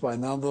Levite comes by.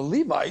 Now the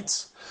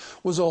Levites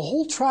was a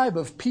whole tribe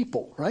of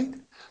people, right,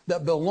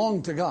 that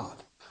belonged to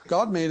God.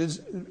 God made it,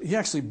 he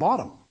actually bought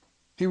them.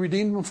 He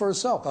redeemed them for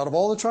himself. Out of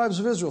all the tribes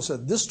of Israel,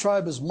 said, this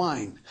tribe is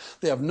mine.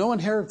 They have no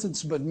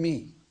inheritance but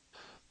me.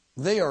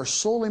 They are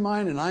solely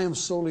mine and I am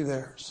solely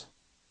theirs.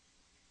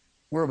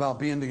 We're about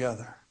being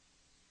together.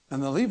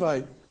 And the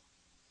Levite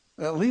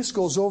at least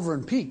goes over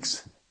and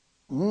peeks.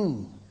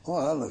 Oh,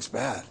 that looks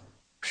bad.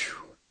 Whew.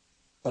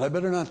 But I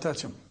better not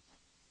touch him.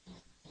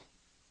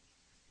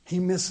 He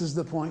misses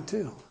the point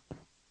too.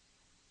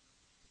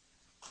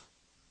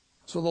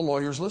 So the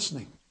lawyer's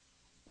listening.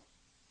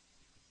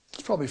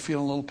 He's probably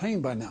feeling a little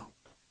pain by now.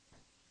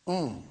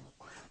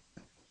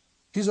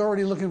 He's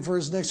already looking for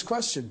his next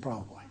question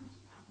probably.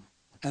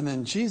 And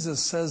then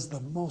Jesus says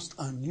the most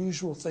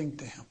unusual thing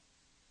to him.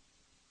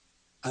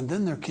 And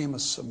then there came a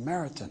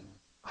Samaritan.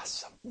 A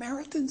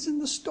Samaritan's in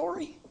the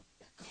story?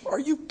 Are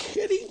you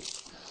kidding?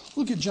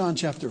 Look at John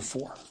chapter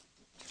 4.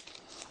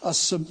 A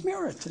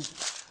Samaritan.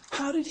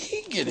 How did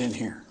he get in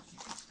here?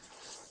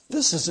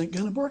 This isn't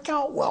going to work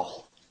out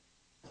well.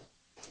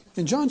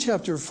 In John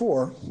chapter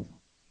 4,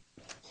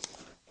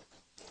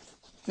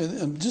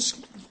 and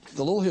just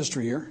the little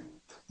history here.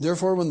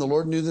 Therefore, when the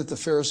Lord knew that the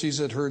Pharisees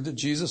had heard that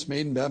Jesus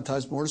made and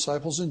baptized more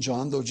disciples than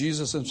John, though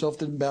Jesus himself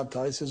didn't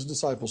baptize, his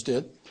disciples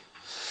did,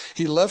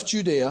 he left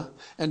Judea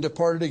and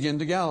departed again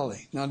to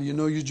Galilee. Now, do you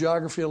know your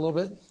geography a little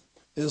bit?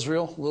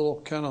 Israel, a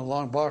little kind of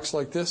long box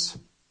like this.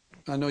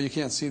 I know you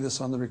can't see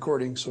this on the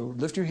recording, so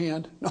lift your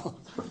hand. No,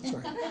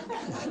 sorry.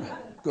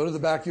 Go to the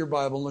back of your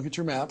Bible and look at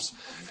your maps.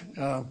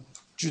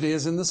 Judea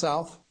is in the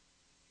south,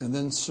 and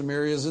then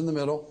Samaria is in the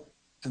middle,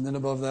 and then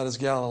above that is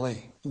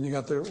Galilee. And you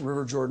got the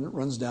River Jordan that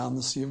runs down.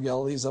 The Sea of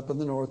Galilee is up in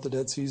the north, the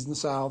Dead Sea is in the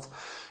south.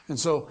 And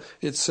so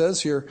it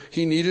says here,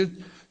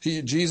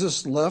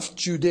 Jesus left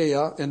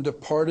Judea and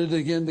departed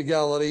again to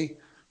Galilee,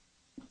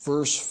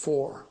 verse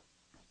 4.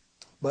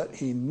 But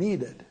he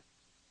needed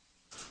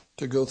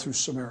to go through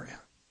Samaria.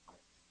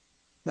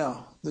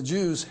 Now, the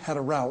Jews had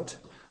a route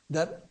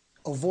that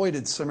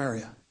avoided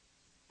Samaria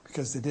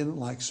because they didn't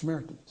like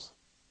Samaritans.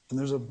 And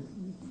there's a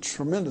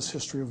tremendous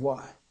history of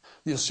why.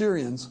 The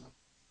Assyrians,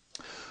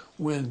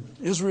 when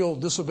Israel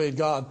disobeyed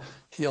God,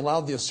 he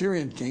allowed the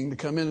Assyrian king to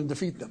come in and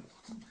defeat them.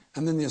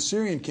 And then the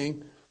Assyrian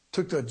king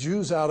took the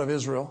Jews out of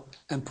Israel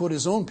and put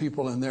his own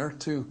people in there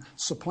to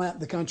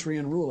supplant the country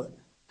and rule it.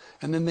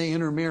 And then they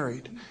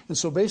intermarried. And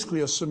so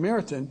basically a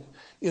Samaritan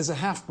is a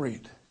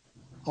half-breed,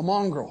 a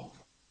mongrel.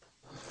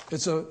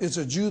 It's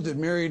a Jew that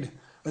married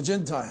a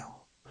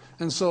Gentile.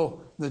 And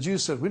so the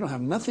Jews said, we don't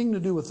have nothing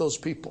to do with those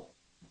people.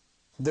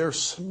 They're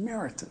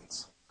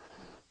Samaritans.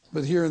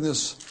 But here in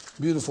this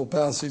beautiful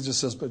passage it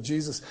says, but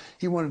Jesus,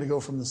 he wanted to go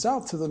from the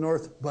south to the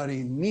north, but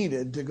he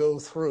needed to go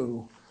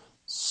through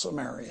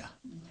Samaria.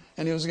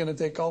 And he was going to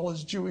take all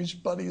his Jewish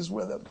buddies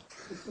with him.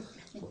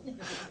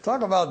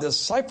 Talk about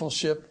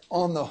discipleship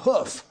on the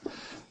hoof.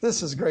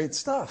 This is great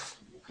stuff.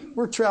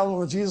 We're traveling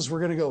with Jesus. We're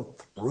going to go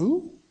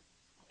through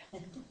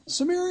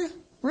Samaria?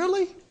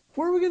 Really?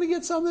 Where are we going to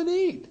get something to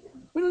eat?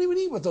 We don't even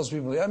eat with those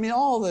people. I mean,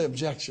 all the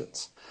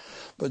objections.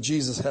 But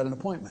Jesus had an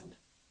appointment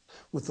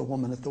with the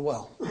woman at the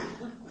well.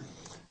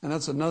 And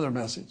that's another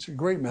message, a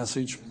great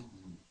message.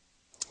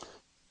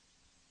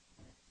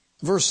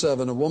 Verse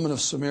 7, a woman of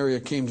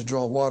Samaria came to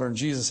draw water, and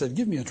Jesus said,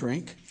 give me a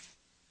drink.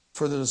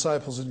 For the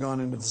disciples had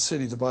gone into the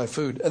city to buy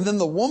food. And then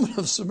the woman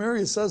of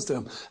Samaria says to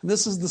him, and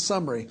this is the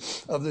summary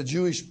of the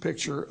Jewish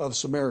picture of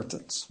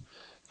Samaritans.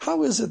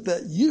 How is it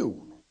that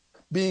you,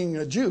 being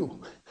a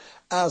Jew,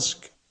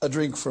 ask a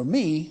drink from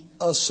me,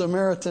 a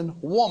Samaritan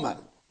woman?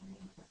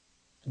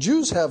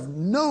 Jews have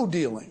no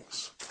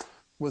dealings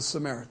with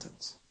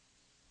Samaritans.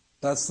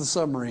 That's the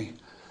summary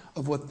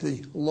of what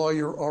the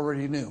lawyer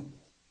already knew.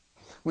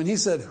 When he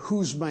said,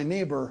 who's my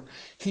neighbor,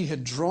 he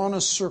had drawn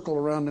a circle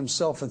around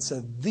himself and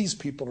said, these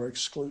people are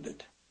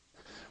excluded.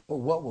 Well,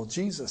 what will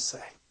Jesus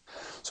say?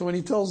 So when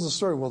he tells the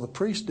story, well, the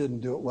priest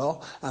didn't do it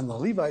well, and the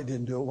Levite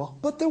didn't do it well,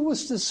 but there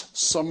was this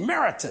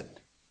Samaritan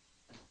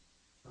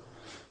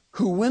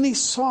who, when he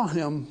saw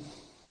him,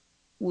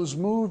 was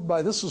moved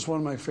by, this is one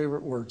of my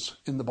favorite words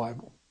in the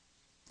Bible.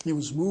 He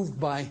was moved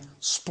by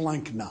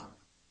splankna.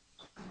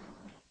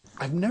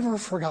 I've never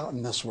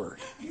forgotten this word.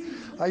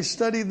 I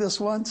studied this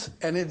once,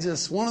 and it's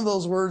just one of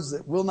those words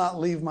that will not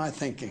leave my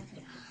thinking.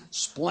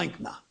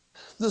 Splankna.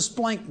 This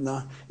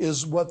splankna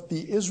is what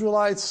the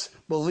Israelites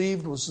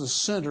believed was the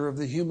center of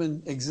the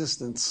human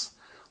existence.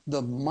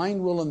 The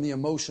mind, will, and the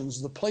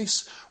emotions, the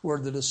place where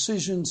the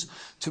decisions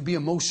to be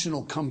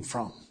emotional come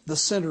from, the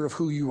center of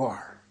who you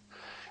are.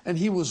 And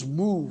he was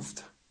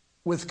moved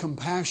with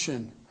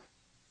compassion.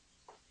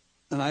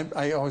 And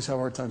I always have a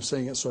hard time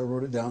saying it, so I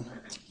wrote it down.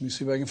 Let me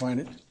see if I can find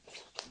it.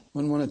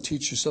 Wouldn't want to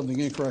teach you something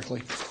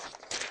incorrectly.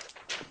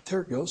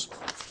 There it goes.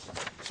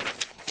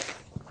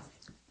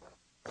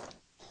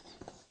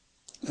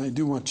 I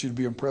do want you to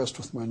be impressed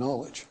with my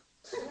knowledge.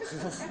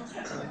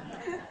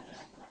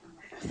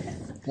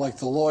 Like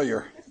the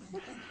lawyer.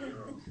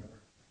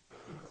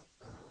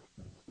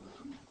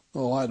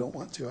 Oh, I don't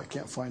want to. I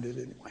can't find it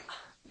anyway.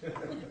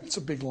 It's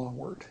a big, long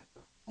word.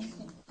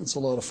 It's a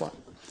lot of fun.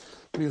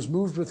 But he was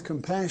moved with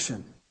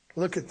compassion.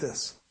 Look at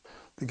this.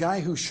 The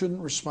guy who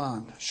shouldn't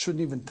respond,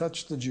 shouldn't even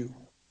touch the Jew,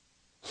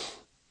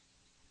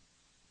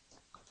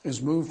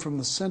 is moved from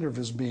the center of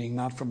his being,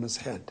 not from his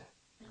head.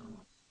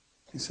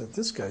 He said,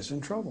 this guy's in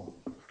trouble.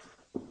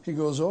 He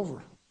goes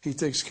over. He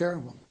takes care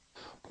of him.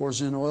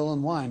 Pours in oil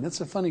and wine.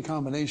 That's a funny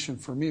combination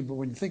for me, but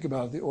when you think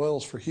about it, the oil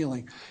is for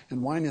healing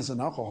and wine is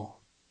an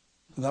alcohol.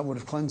 That would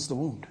have cleansed the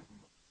wound.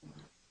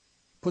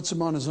 Puts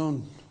him on his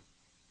own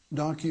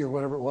donkey or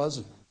whatever it was,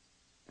 and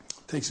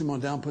takes him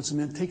on down, puts him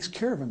in, takes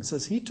care of him. It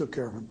says he took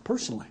care of him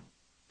personally,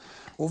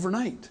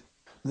 overnight.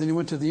 And then he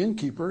went to the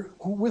innkeeper,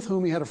 with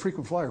whom he had a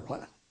frequent flyer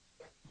plan.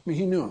 I mean,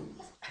 he knew him.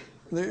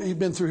 He'd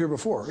been through here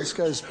before. This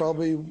guy's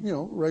probably,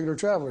 regular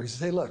traveler. He says,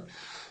 hey, look,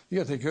 you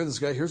got to take care of this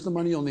guy. Here's the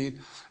money you'll need.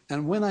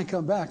 And when I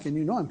come back, and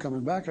you know I'm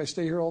coming back, I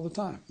stay here all the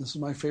time. This is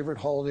my favorite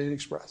Holiday Inn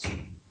Express.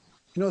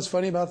 You know what's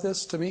funny about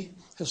this to me,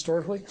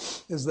 historically,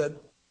 is that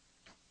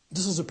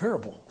this is a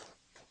parable.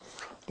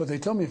 But they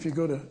tell me if you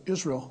go to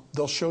Israel,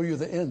 they'll show you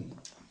the end.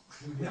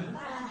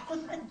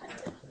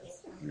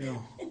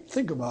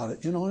 Think about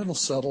it. It'll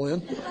settle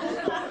in.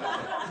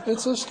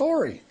 It's a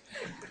story.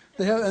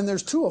 And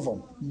there's two of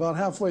them about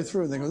halfway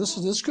through. They go,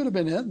 this could have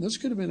been it. This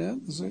could have been it.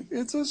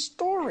 It's a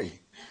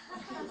story.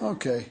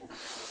 Okay.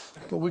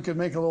 But we could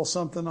make a little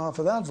something off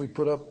of that if we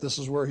put up, this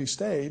is where he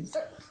stayed.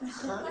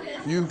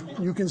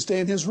 You can stay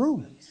in his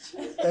room.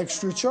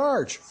 Extra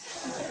charge.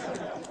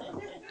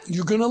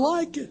 You're going to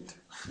like it.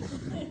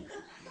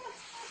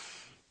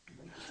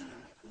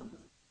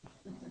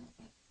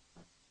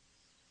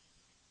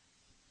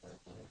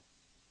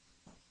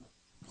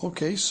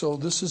 Okay, so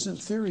this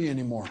isn't theory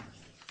anymore.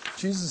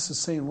 Jesus is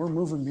saying we're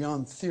moving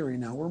beyond theory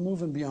now. We're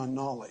moving beyond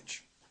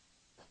knowledge.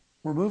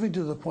 We're moving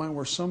to the point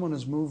where someone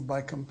is moved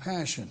by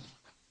compassion.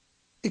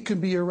 It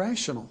could be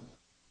irrational.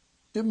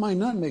 It might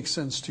not make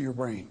sense to your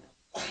brain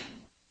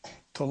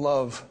to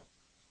love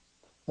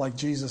like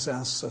Jesus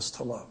asks us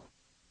to love.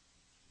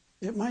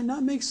 It might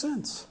not make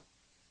sense.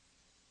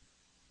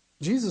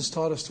 Jesus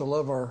taught us to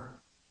love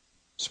our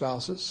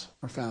spouses,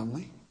 our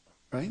family,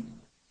 right?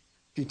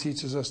 He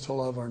teaches us to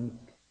love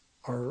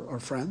our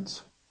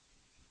friends.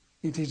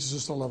 He teaches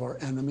us to love our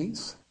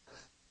enemies.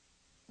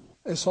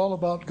 It's all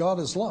about God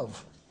is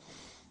love,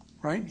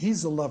 right?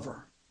 He's the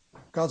lover.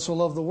 God so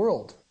loved the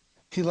world.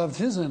 He loved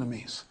his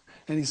enemies.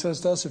 And he says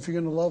to us, if you're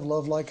going to love,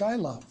 love like I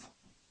love.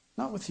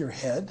 Not with your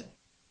head.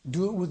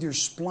 Do it with your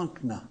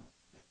splunkna.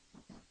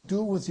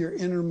 Do it with your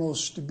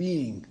innermost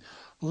being.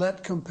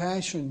 Let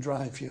compassion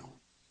drive you.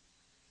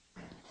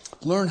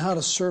 Learn how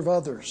to serve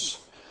others.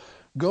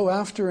 Go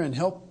after and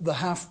help the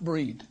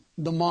half-breed,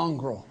 the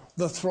mongrel,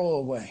 the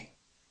throwaway,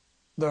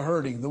 the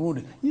hurting, the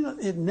wounded.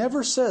 It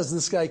never says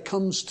this guy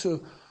comes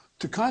to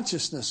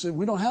consciousness.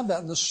 We don't have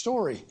that in the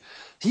story.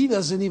 He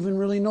doesn't even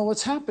really know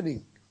what's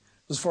happening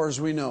as far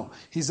as we know.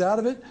 He's out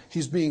of it.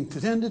 He's being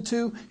tended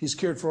to. He's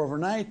cared for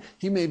overnight.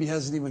 He maybe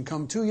hasn't even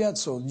come to yet.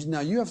 So now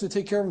you have to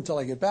take care of him until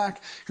I get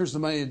back. Here's the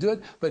money to do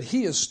it. But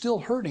he is still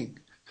hurting.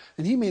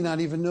 And he may not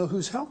even know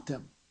who's helped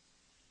him.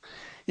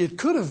 It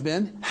could have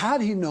been,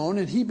 had he known,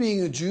 and he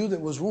being a Jew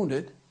that was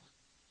wounded,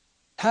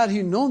 had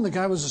he known the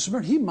guy was a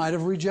Samaritan, he might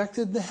have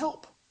rejected the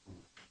help.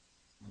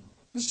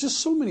 There's just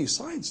so many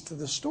sides to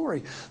this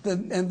story.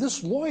 And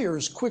this lawyer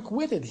is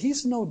quick-witted.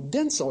 He's no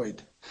densoid.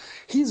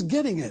 He's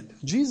getting it.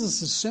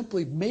 Jesus is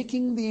simply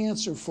making the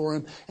answer for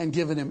him and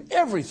giving him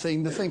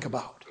everything to think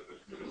about.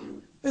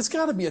 It's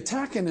got to be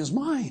attacking his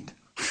mind.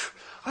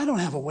 I don't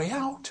have a way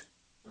out.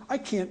 I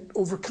can't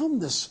overcome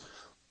this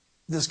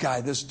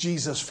guy, this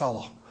Jesus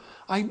fellow.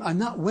 I'm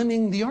not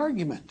winning the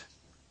argument.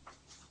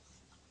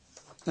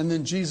 And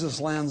then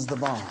Jesus lands the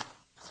bomb.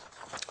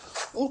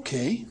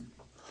 Okay,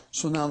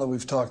 so now that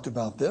we've talked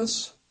about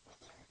this,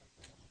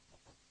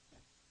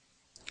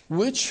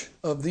 which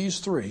of these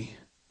three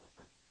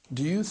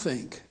do you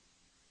think?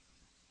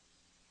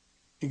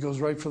 He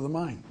goes right for the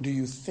mind. Do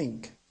you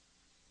think?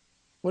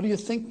 What are you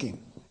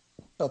thinking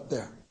up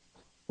there?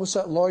 What's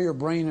that lawyer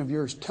brain of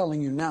yours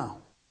telling you now?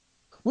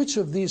 Which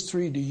of these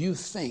three do you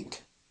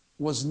think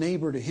was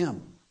neighbor to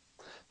him?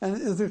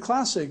 And the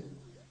classic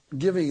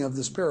giving of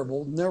this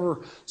parable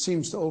never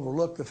seems to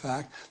overlook the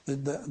fact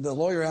that the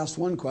lawyer asked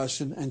one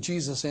question and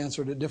Jesus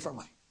answered it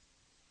differently.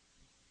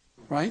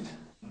 Right?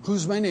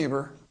 Who's my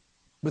neighbor?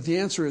 But the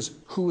answer is,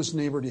 who is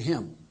neighbor to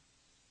him?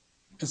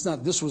 It's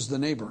not, this was the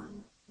neighbor.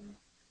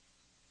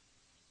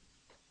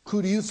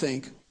 Who do you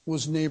think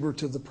was neighbor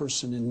to the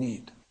person in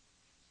need?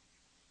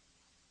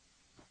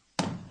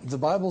 The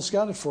Bible's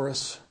got it for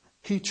us.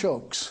 He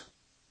chokes.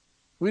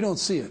 We don't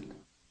see it,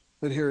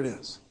 but here it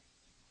is.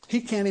 He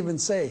can't even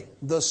say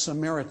the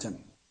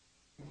Samaritan.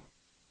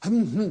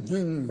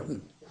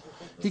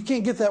 He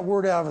can't get that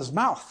word out of his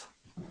mouth.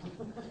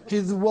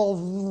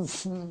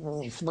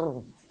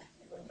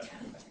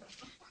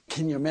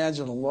 Can you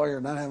imagine a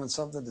lawyer not having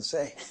something to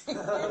say?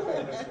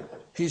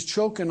 He's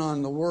choking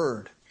on the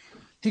word.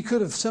 He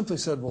could have simply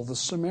said, well, the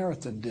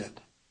Samaritan did.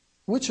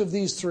 Which of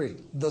these three?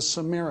 The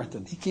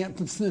Samaritan. He can't,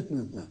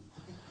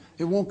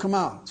 it won't come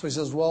out. So he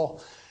says,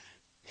 well,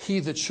 he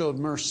that showed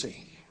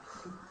mercy.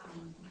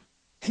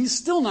 He's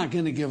still not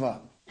going to give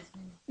up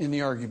in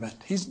the argument.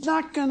 He's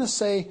not going to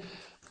say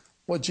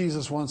what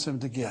Jesus wants him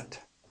to get.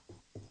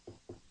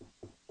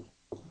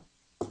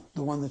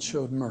 The one that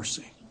showed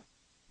mercy.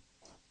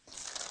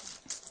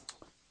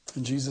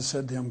 And Jesus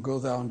said to him, go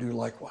thou and do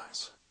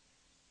likewise.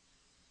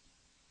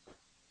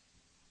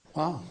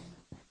 Wow.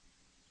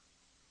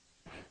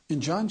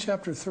 In John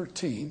chapter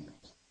 13,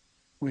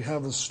 we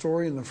have a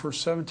story in the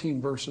first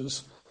 17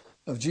 verses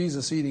of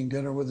Jesus eating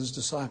dinner with his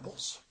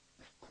disciples.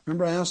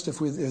 Remember I asked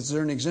is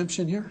there an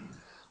exemption here?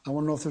 I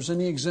want to know if there's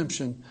any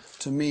exemption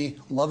to me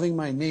loving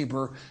my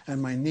neighbor,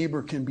 and my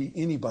neighbor can be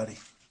anybody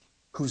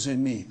who's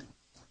in need.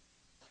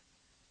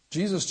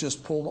 Jesus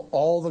just pulled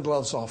all the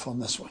gloves off on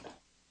this one.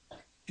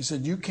 He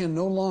said, you can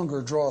no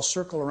longer draw a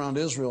circle around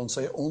Israel and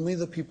say, only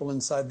the people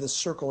inside this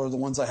circle are the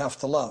ones I have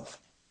to love.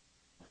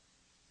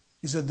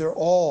 He said, they're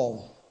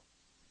all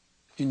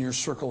in your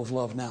circle of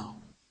love now.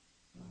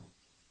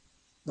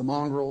 The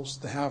mongrels,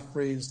 the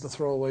half-breeds, the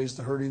throwaways,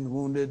 the hurting, the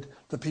wounded,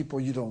 the people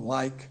you don't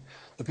like,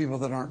 the people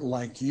that aren't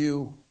like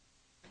you.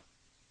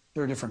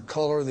 They're a different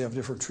color, they have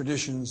different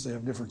traditions, they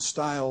have different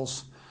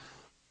styles,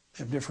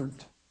 they have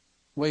different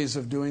ways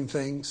of doing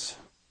things.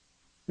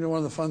 You know, one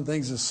of the fun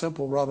things is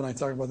simple. Rob and I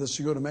talk about this.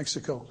 You go to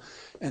Mexico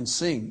and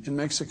sing. In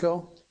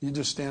Mexico, you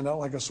just stand out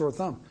like a sore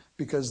thumb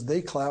because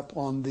they clap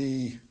on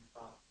the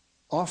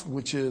off,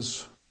 which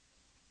is,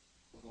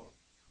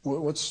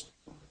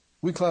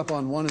 we clap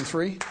on 1 and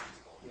 3.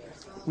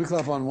 We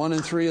clap on 1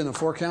 and 3 in the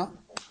 4 count.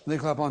 They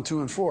clap on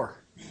 2 and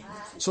 4.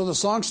 So the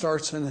song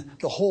starts and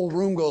the whole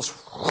room goes,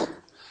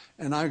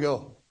 and I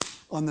go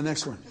on the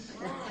next one.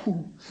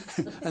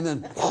 And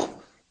then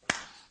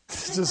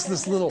it's just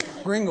this little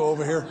gringo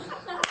over here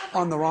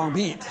on the wrong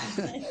beat.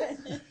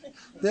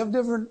 They have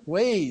different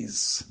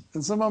ways,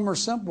 and some of them are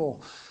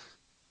simple.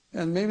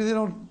 And maybe they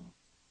don't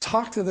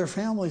talk to their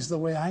families the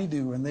way I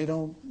do, and they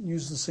don't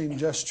use the same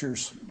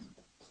gestures.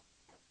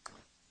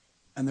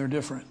 And they're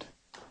different.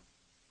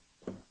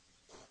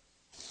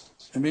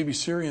 And maybe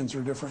Syrians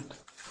are different.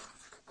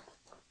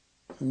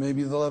 And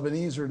maybe the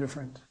Lebanese are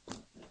different.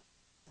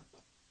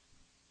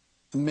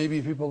 And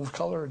maybe people of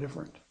color are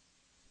different.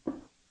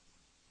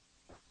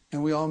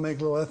 And we all make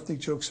little ethnic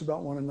jokes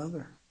about one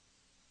another.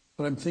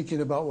 But I'm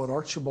thinking about what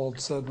Archibald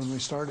said when we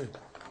started.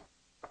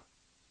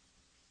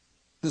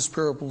 This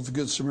parable of the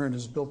Good Samaritan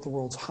has built the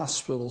world's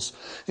hospitals.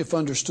 If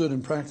understood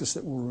and practiced,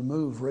 it will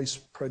remove race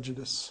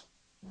prejudice,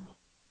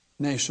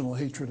 national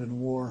hatred and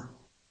war,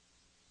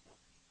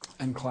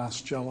 and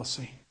class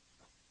jealousy.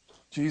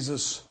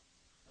 Jesus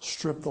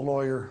stripped the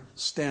lawyer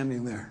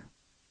standing there.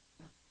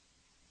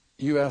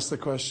 You ask the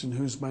question,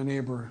 who's my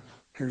neighbor?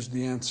 Here's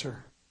the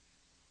answer.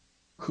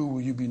 Who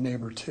will you be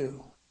neighbor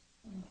to?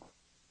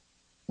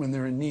 When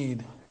they're in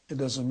need, it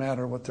doesn't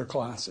matter what their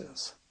class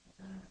is.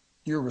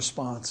 Your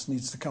response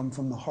needs to come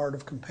from the heart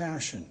of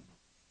compassion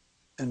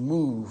and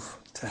move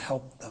to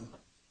help them.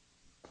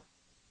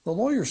 The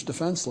lawyer's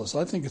defenseless.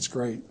 I think it's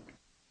great.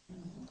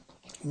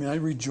 I mean, I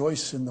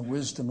rejoice in the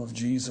wisdom of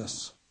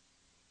Jesus.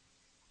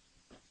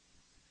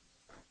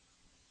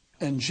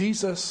 And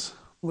Jesus,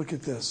 look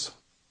at this.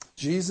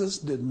 Jesus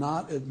did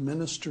not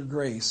administer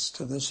grace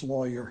to this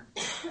lawyer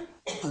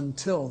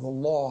until the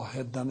law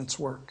had done its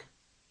work.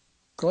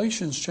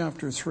 Galatians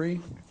chapter 3.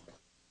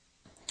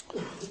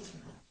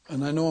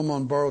 And I know I'm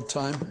on borrowed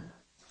time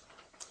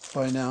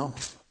by now.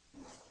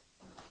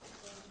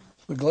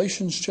 But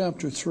Galatians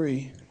chapter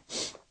 3,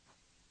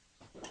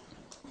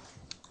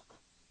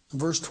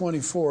 verse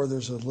 24,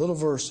 there's a little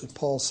verse that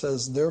Paul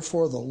says,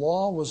 therefore the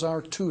law was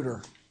our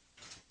tutor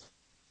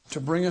to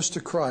bring us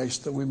to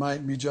Christ that we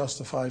might be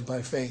justified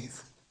by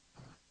faith.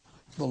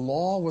 The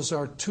law was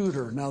our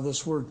tutor. Now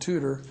this word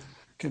tutor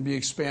can be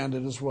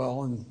expanded as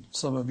well, and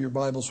some of your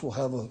Bibles will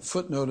have a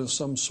footnote of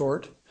some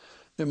sort.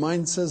 And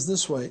mine says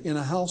this way, in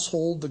a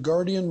household, the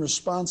guardian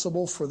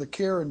responsible for the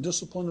care and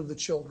discipline of the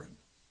children.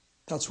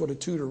 That's what a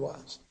tutor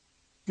was.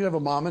 You could have a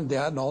mom and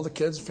dad and all the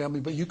kids,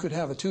 family, but you could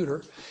have a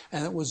tutor,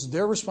 and it was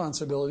their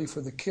responsibility for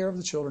the care of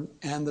the children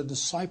and the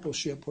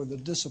discipleship or the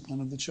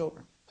discipline of the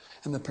children.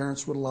 And the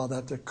parents would allow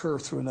that to occur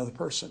through another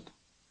person.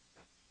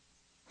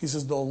 He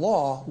says the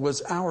law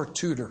was our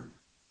tutor.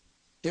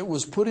 It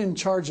was put in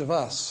charge of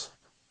us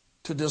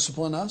to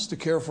discipline us, to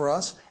care for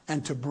us,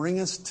 and to bring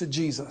us to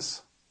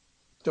Jesus.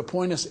 To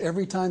point us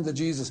every time to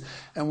Jesus.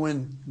 And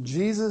when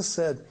Jesus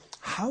said,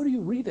 How do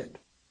you read it?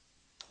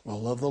 Well,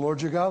 love the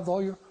Lord your God with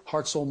all your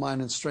heart, soul,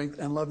 mind, and strength,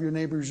 and love your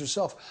neighbor as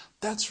yourself.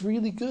 That's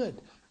really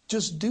good.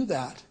 Just do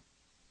that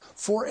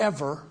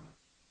forever,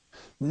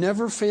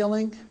 never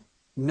failing,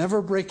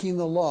 never breaking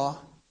the law,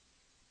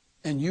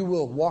 and you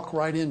will walk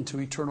right into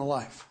eternal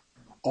life,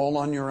 all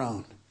on your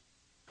own.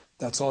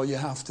 That's all you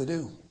have to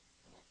do.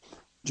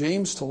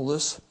 James told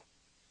us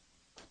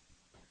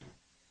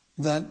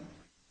that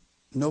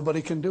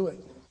nobody can do it.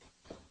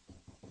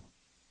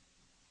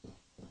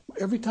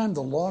 Every time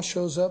the law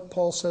shows up,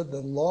 Paul said, the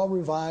law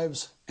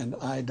revives and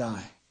I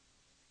die.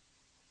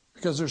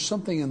 Because there's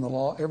something in the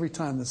law every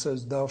time that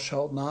says, thou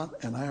shalt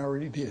not, and I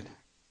already did.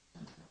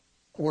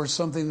 Or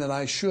something that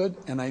I should,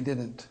 and I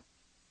didn't.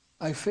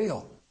 I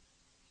fail.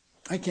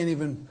 I can't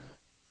even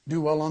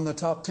do well on the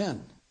top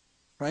 10,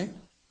 right?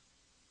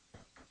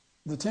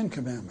 The 10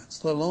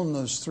 Commandments, let alone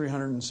those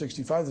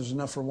 365. There's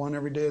enough for one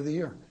every day of the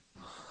year.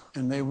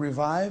 And they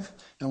revive,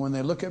 and when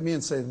they look at me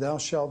and say, thou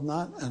shalt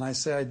not, and I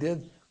say I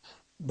did,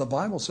 the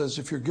Bible says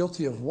if you're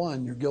guilty of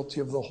one, you're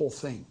guilty of the whole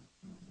thing.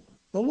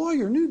 The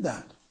lawyer knew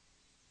that.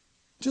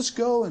 Just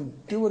go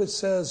and do what it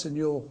says, and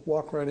you'll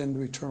walk right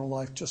into eternal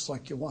life just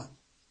like you want.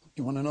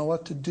 You want to know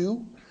what to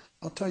do?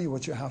 I'll tell you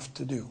what you have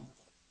to do.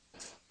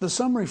 The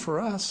summary for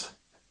us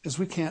is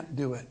we can't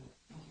do it.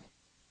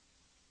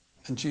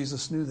 And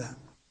Jesus knew that.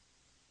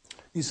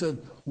 He said,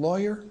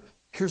 lawyer,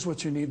 here's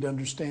what you need to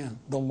understand.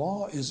 The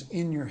law is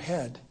in your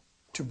head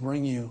to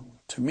bring you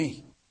to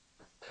me.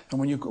 And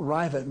when you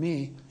arrive at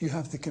me, you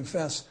have to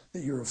confess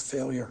that you're a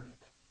failure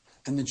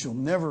and that you'll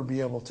never be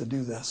able to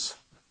do this.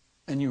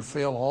 And you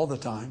fail all the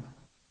time.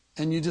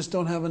 And you just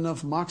don't have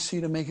enough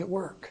moxie to make it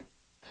work.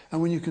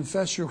 And when you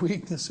confess your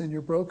weakness and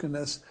your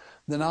brokenness,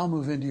 then I'll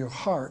move into your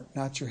heart,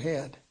 not your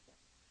head.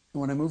 And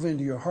when I move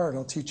into your heart,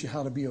 I'll teach you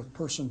how to be a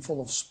person full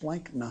of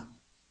splankna,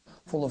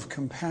 full of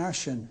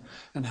compassion,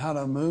 and how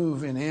to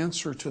move in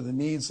answer to the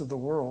needs of the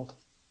world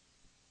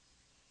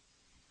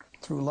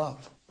through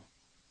love.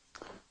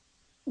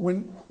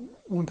 When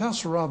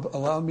Pastor Rob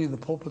allowed me the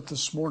pulpit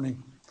this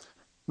morning,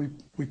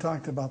 we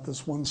talked about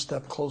this one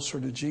step closer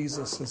to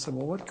Jesus. I said,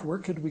 well, where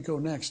could we go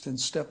next in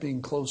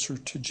stepping closer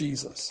to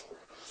Jesus?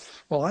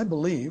 Well, I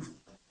believe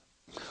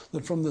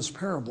that from this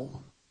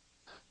parable,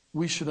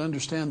 we should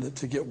understand that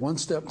to get one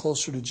step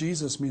closer to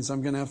Jesus means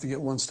I'm going to have to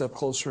get one step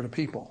closer to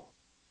people.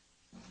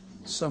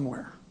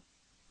 Somewhere.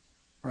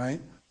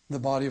 Right? The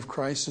body of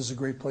Christ is a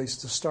great place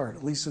to start.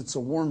 At least it's a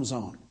warm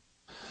zone.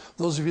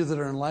 Those of you that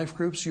are in life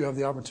groups, you have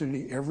the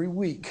opportunity every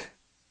week,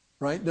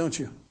 right? Don't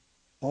you?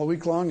 All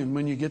week long, and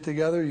when you get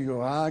together, you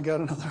go, I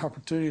got another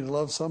opportunity to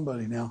love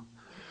somebody now,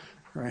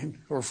 right?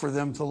 Or for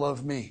them to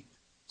love me.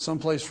 Some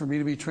place for me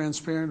to be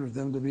transparent or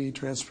them to be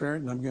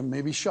transparent, and I'm going to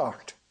maybe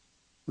shocked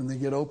when they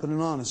get open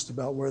and honest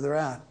about where they're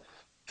at.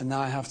 And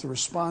now I have to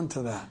respond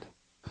to that.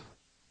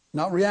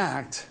 Not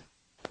react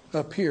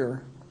up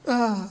here.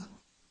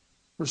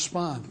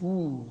 Respond.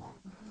 Ooh.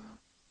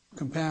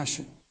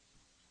 Compassion.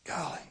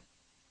 Golly.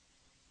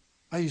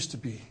 I used to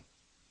be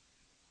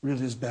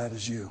really as bad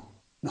as you.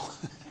 No.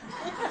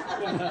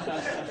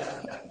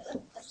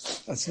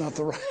 It's not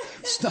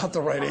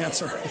the right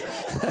answer.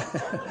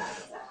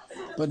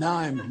 But now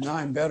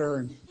I'm better,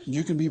 and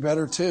you can be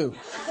better too.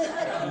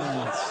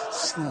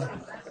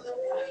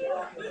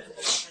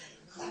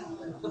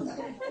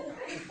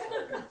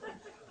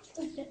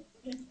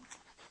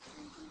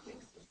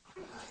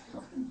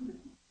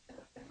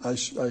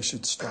 I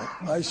should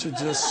stop. I should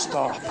just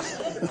stop.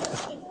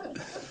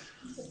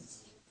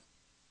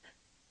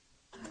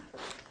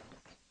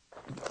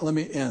 Let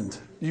me end.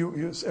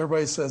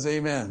 Everybody says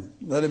amen.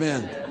 Let him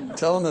in.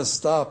 Tell him to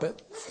stop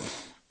it.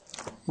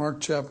 Mark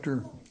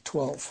chapter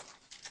 12.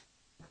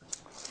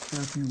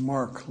 Matthew,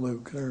 Mark,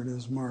 Luke. There it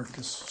is. Mark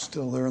is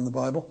still there in the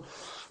Bible.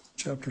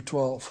 Chapter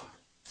 12.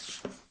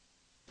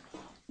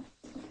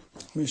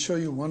 Let me show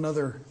you one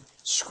other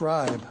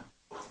scribe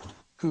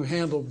who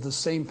handled the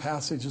same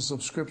passages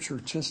of Scripture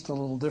just a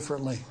little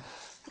differently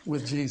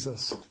with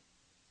Jesus.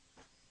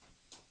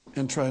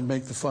 And try and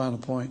make the final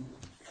point.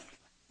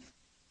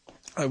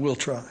 I will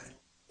try.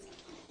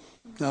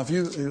 Now, if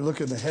you look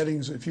at the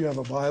headings, if you have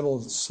a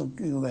Bible,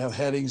 they have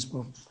headings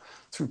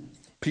through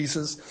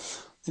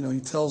pieces. He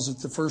tells it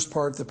the first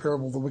part, the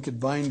parable of the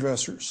wicked vine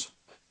dressers.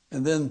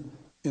 And then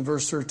in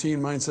verse 13,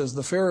 mine says,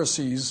 the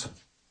Pharisees,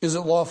 is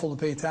it lawful to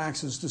pay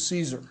taxes to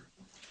Caesar?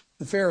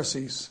 The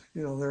Pharisees,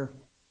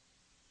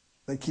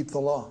 they keep the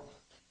law.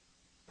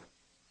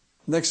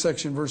 Next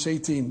section, verse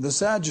 18, the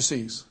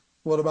Sadducees,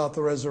 what about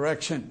the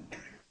resurrection?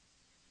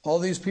 All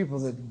these people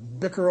that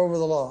bicker over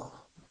the law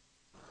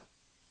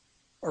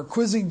are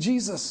quizzing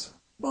Jesus.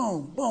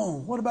 Boom,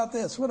 boom. What about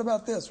this? What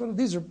about this?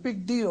 These are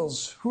big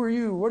deals. Who are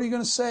you? What are you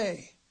going to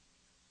say?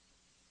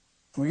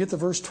 When we get to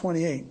verse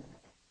 28, it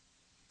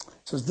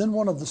says, then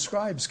one of the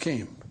scribes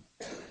came,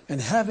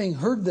 and having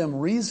heard them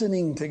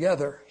reasoning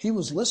together, he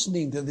was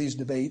listening to these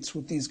debates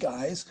with these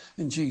guys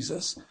and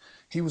Jesus.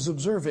 He was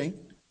observing.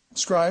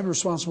 Scribe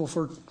responsible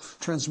for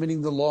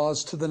transmitting the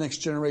laws to the next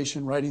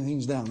generation, writing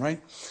things down,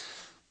 right?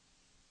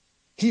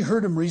 He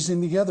heard them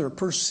reasoning together.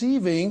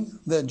 Perceiving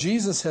that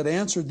Jesus had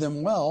answered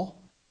them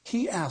well,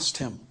 he asked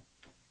him.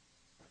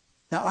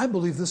 Now, I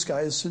believe this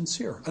guy is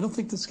sincere. I don't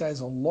think this guy's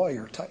a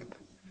lawyer type.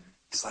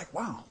 He's like,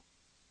 wow,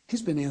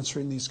 he's been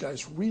answering these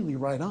guys really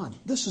right on.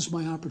 This is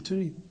my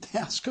opportunity to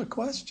ask a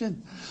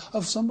question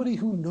of somebody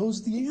who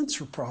knows the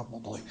answer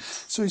probably.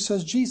 So he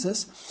says,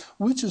 Jesus,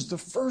 which is the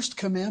first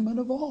commandment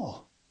of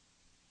all?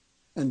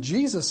 And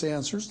Jesus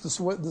answers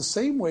the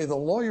same way the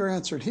lawyer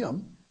answered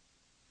him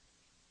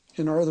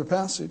in our other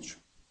passage.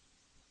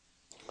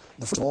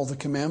 The first of all the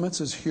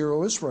commandments is, Hear,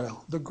 O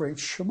Israel, the great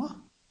Shema.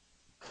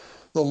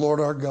 The Lord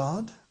our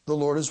God, the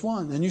Lord is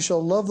one. And you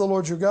shall love the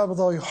Lord your God with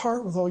all your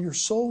heart, with all your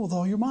soul, with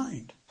all your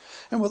mind,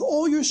 and with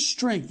all your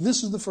strength.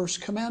 This is the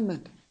first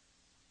commandment.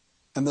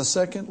 And the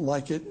second,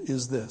 like it,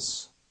 is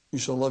this. You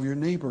shall love your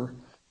neighbor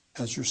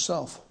as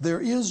yourself. There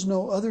is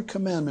no other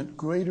commandment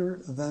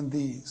greater than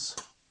these.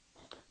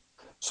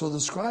 So the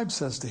scribe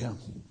says to him,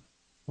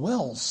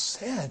 Well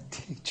said,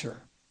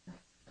 teacher.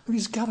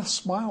 He's got a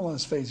smile on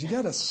his face. You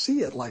got to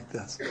see it like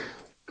this.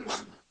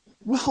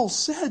 Well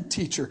said,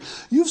 teacher.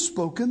 You've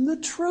spoken the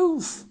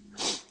truth.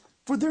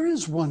 For there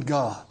is one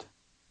God,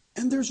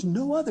 and there's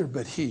no other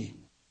but He.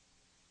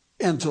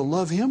 And to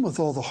love Him with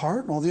all the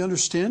heart and all the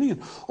understanding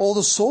and all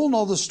the soul and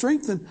all the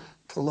strength, and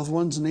to love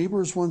one's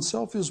neighbor as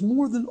oneself, is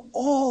more than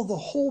all the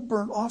whole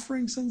burnt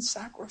offerings and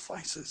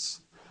sacrifices.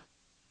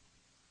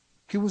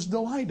 He was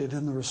delighted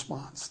in the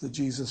response that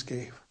Jesus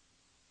gave.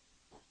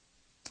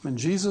 And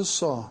Jesus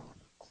saw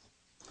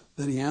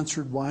that he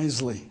answered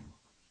wisely.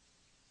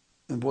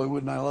 And boy,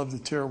 wouldn't I love to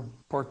tear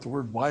apart the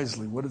word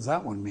wisely. What does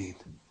that one mean?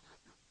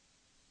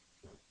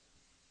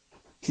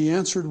 He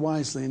answered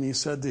wisely, and he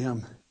said to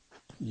him,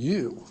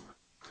 You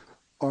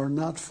are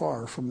not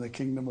far from the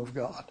kingdom of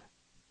God.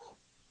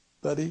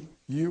 Buddy,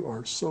 you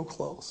are so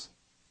close.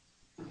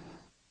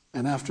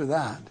 And after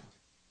that,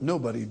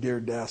 nobody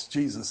dared to ask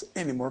Jesus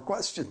any more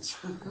questions.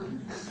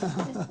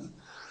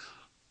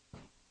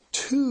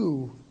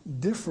 Two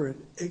different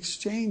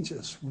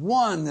exchanges.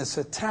 One, this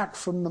attack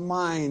from the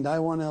mind. I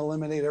want to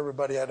eliminate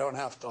everybody I don't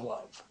have to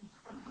love.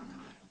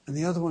 And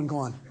the other one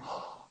going,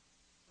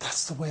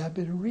 that's the way I've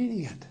been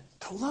reading it.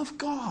 To love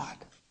God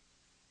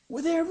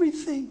with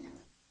everything.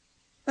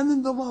 And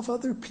then to love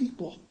other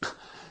people.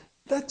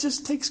 That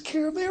just takes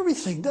care of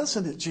everything,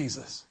 doesn't it,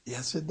 Jesus?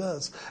 Yes, it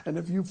does. And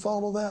if you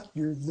follow that,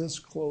 you're this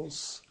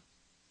close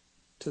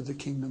to the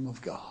kingdom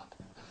of God.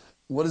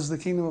 What is the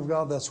kingdom of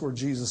God? That's where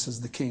Jesus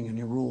is the king and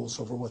he rules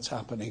over what's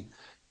happening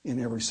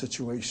in every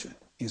situation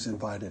he's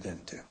invited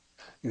into.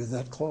 You're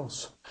that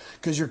close.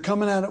 Because you're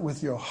coming at it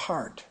with your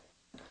heart,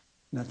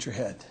 not your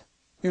head.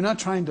 You're not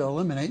trying to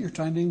eliminate, you're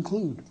trying to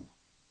include.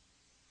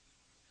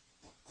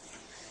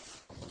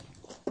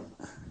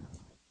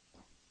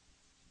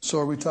 So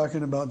are we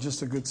talking about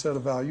just a good set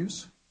of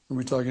values? Are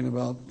we talking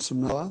about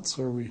some thoughts?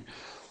 Are we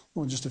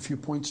just a few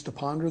points to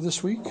ponder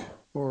this week?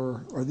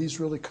 Or are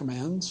these really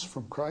commands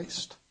from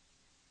Christ?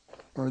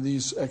 Are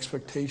these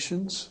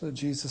expectations that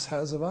Jesus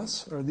has of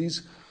us? Are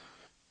these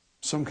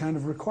some kind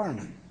of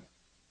requirement?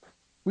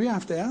 We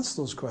have to ask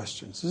those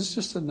questions. Is this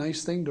just a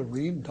nice thing to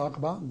read and talk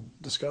about and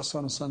discuss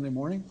on a Sunday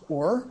morning?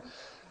 Or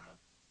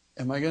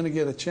am I going to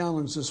get a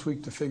challenge this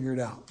week to figure it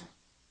out?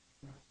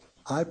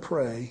 I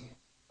pray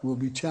we'll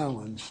be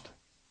challenged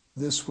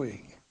this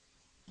week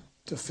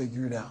to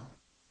figure it out.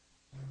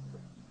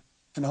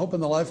 And I hope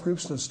in the life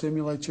groups to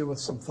stimulate you with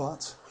some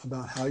thoughts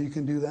about how you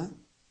can do that.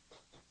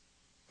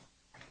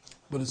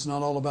 But it's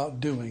not all about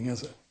doing,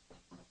 is it?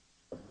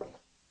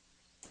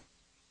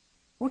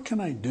 What can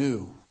I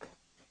do?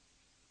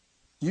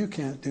 You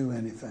can't do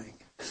anything.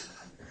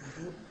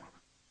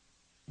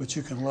 But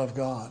you can love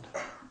God.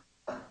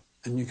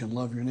 And you can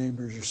love your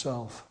neighbors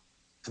yourself.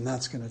 And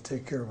that's going to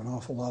take care of an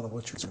awful lot of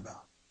what you're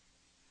about.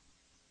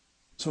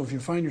 So if you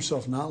find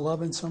yourself not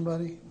loving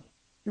somebody,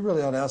 you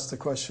really ought to ask the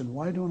question,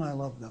 why don't I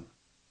love them?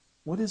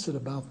 What is it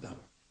about them?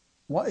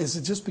 Why, is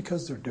it just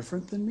because they're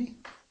different than me?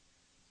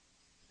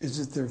 Is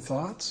it their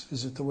thoughts?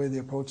 Is it the way they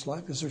approach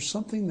life? Is there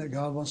something that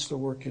God wants to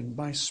work in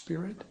my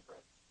spirit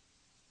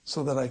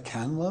so that I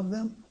can love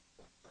them?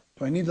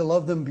 Do I need to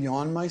love them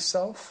beyond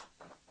myself?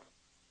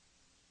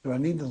 Do I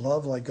need to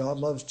love like God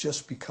loves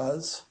just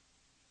because?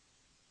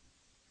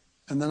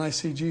 And then I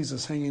see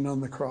Jesus hanging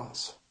on the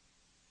cross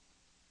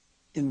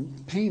in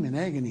pain and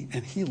agony,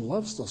 and he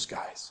loves those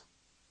guys.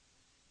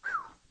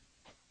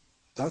 Whew.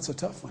 That's a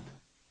tough one.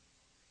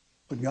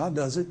 But God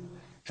does it,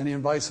 and he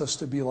invites us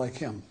to be like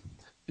him.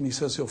 And he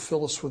says he'll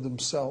fill us with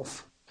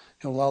himself.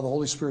 He'll allow the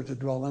Holy Spirit to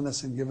dwell in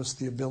us and give us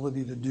the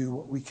ability to do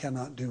what we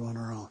cannot do on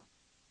our own.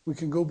 We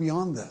can go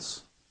beyond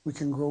this. We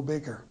can grow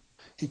bigger.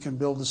 He can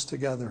build us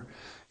together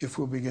if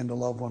we'll begin to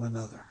love one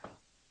another.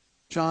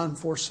 John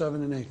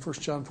 4:7 and 8.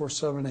 1 John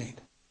 4:7,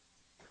 8.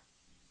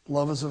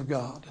 Love is of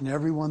God, and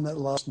everyone that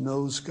loves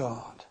knows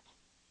God.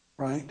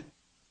 Right?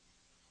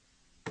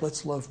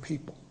 Let's love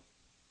people.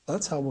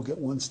 That's how we'll get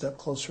one step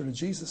closer to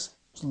Jesus,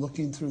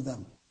 looking through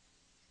them.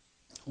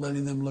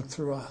 Letting them look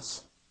through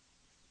us.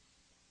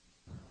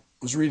 I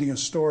was reading a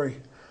story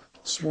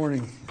this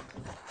morning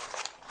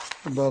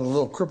about a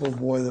little crippled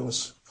boy that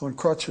was on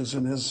crutches,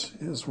 and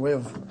his way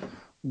of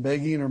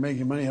begging or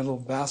making money had a little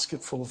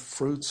basket full of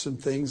fruits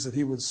and things that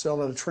he would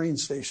sell at a train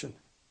station.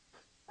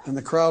 And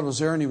the crowd was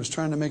there, and he was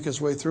trying to make his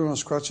way through on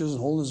his crutches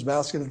and holding his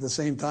basket at the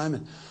same time,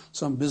 and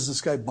some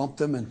business guy bumped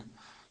him, and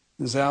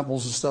his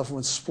apples and stuff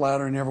went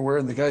splattering everywhere,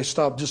 and the guy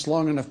stopped just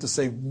long enough to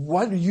say,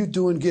 "What are you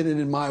doing getting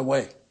in my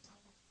way?"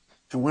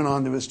 And went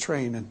on to his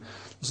train. And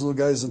this little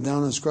guy's down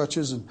on his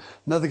crutches, and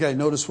another guy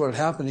noticed what had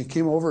happened. He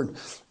came over and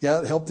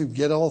helped him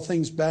get all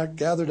things back,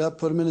 gathered up,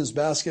 put them in his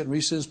basket,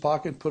 reached in his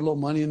pocket, put a little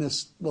money in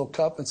his little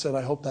cup, and said,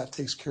 "I hope that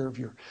takes care of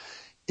your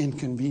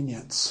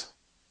inconvenience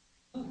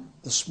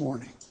this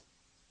morning."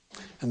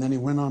 And then he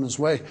went on his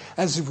way.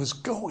 As he was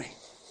going,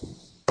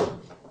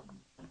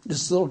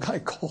 this little guy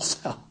calls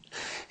out.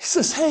 He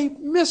says, "Hey,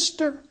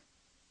 mister,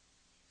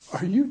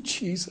 are you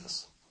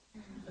Jesus?"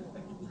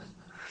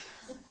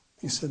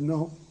 He said,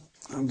 "No,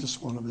 I'm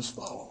just one of his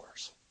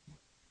followers."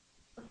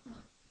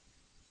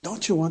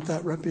 Don't you want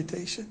that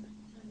reputation?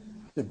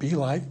 To be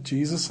like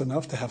Jesus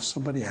enough to have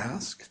somebody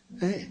ask,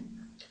 "Hey,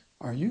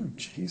 are you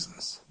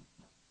Jesus?"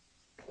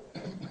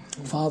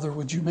 Father,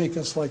 would you make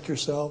us like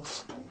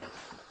yourselves?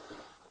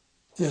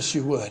 Yes,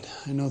 you would.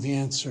 I know the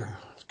answer.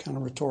 It's kind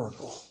of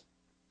rhetorical.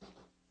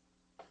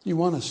 You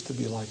want us to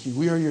be like you.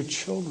 We are your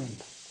children.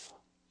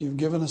 You've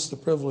given us the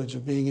privilege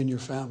of being in your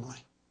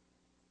family.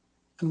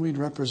 And we'd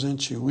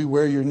represent you. We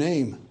wear your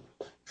name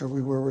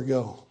everywhere we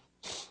go.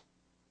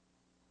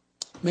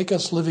 Make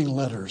us living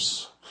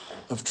letters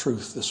of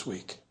truth this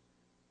week.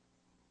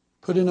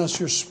 Put in us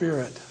your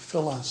Spirit.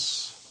 Fill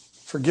us.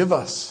 Forgive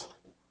us.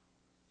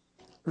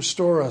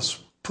 Restore us.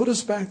 Put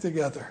us back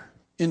together,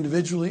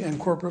 individually and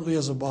corporately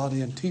as a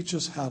body, and teach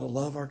us how to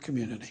love our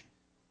community,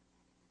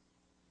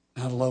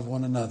 how to love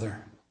one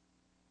another,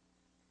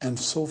 and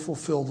so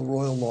fulfill the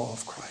royal law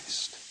of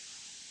Christ.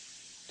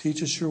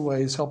 Teach us your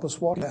ways. Help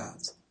us walk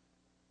paths.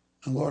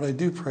 And Lord, I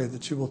do pray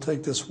that you will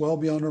take this well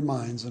beyond our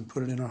minds and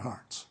put it in our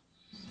hearts.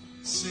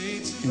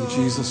 In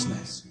Jesus'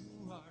 name.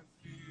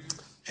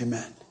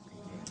 Amen.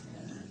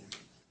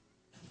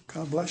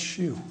 God bless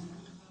you.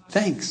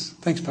 Thanks.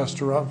 Thanks,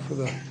 Pastor Rob, for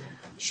the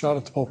shot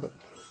at the pulpit.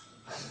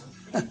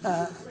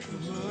 Have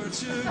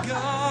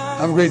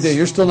a great day.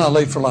 You're still not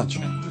late for lunch.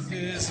 With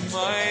his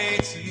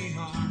mighty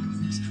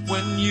arms,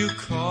 when you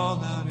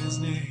call out his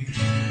name,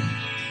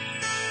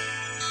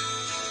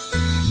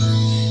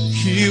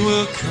 he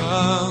will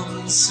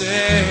come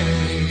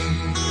save.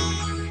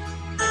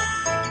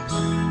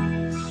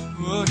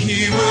 Oh,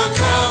 he will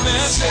come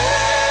and save.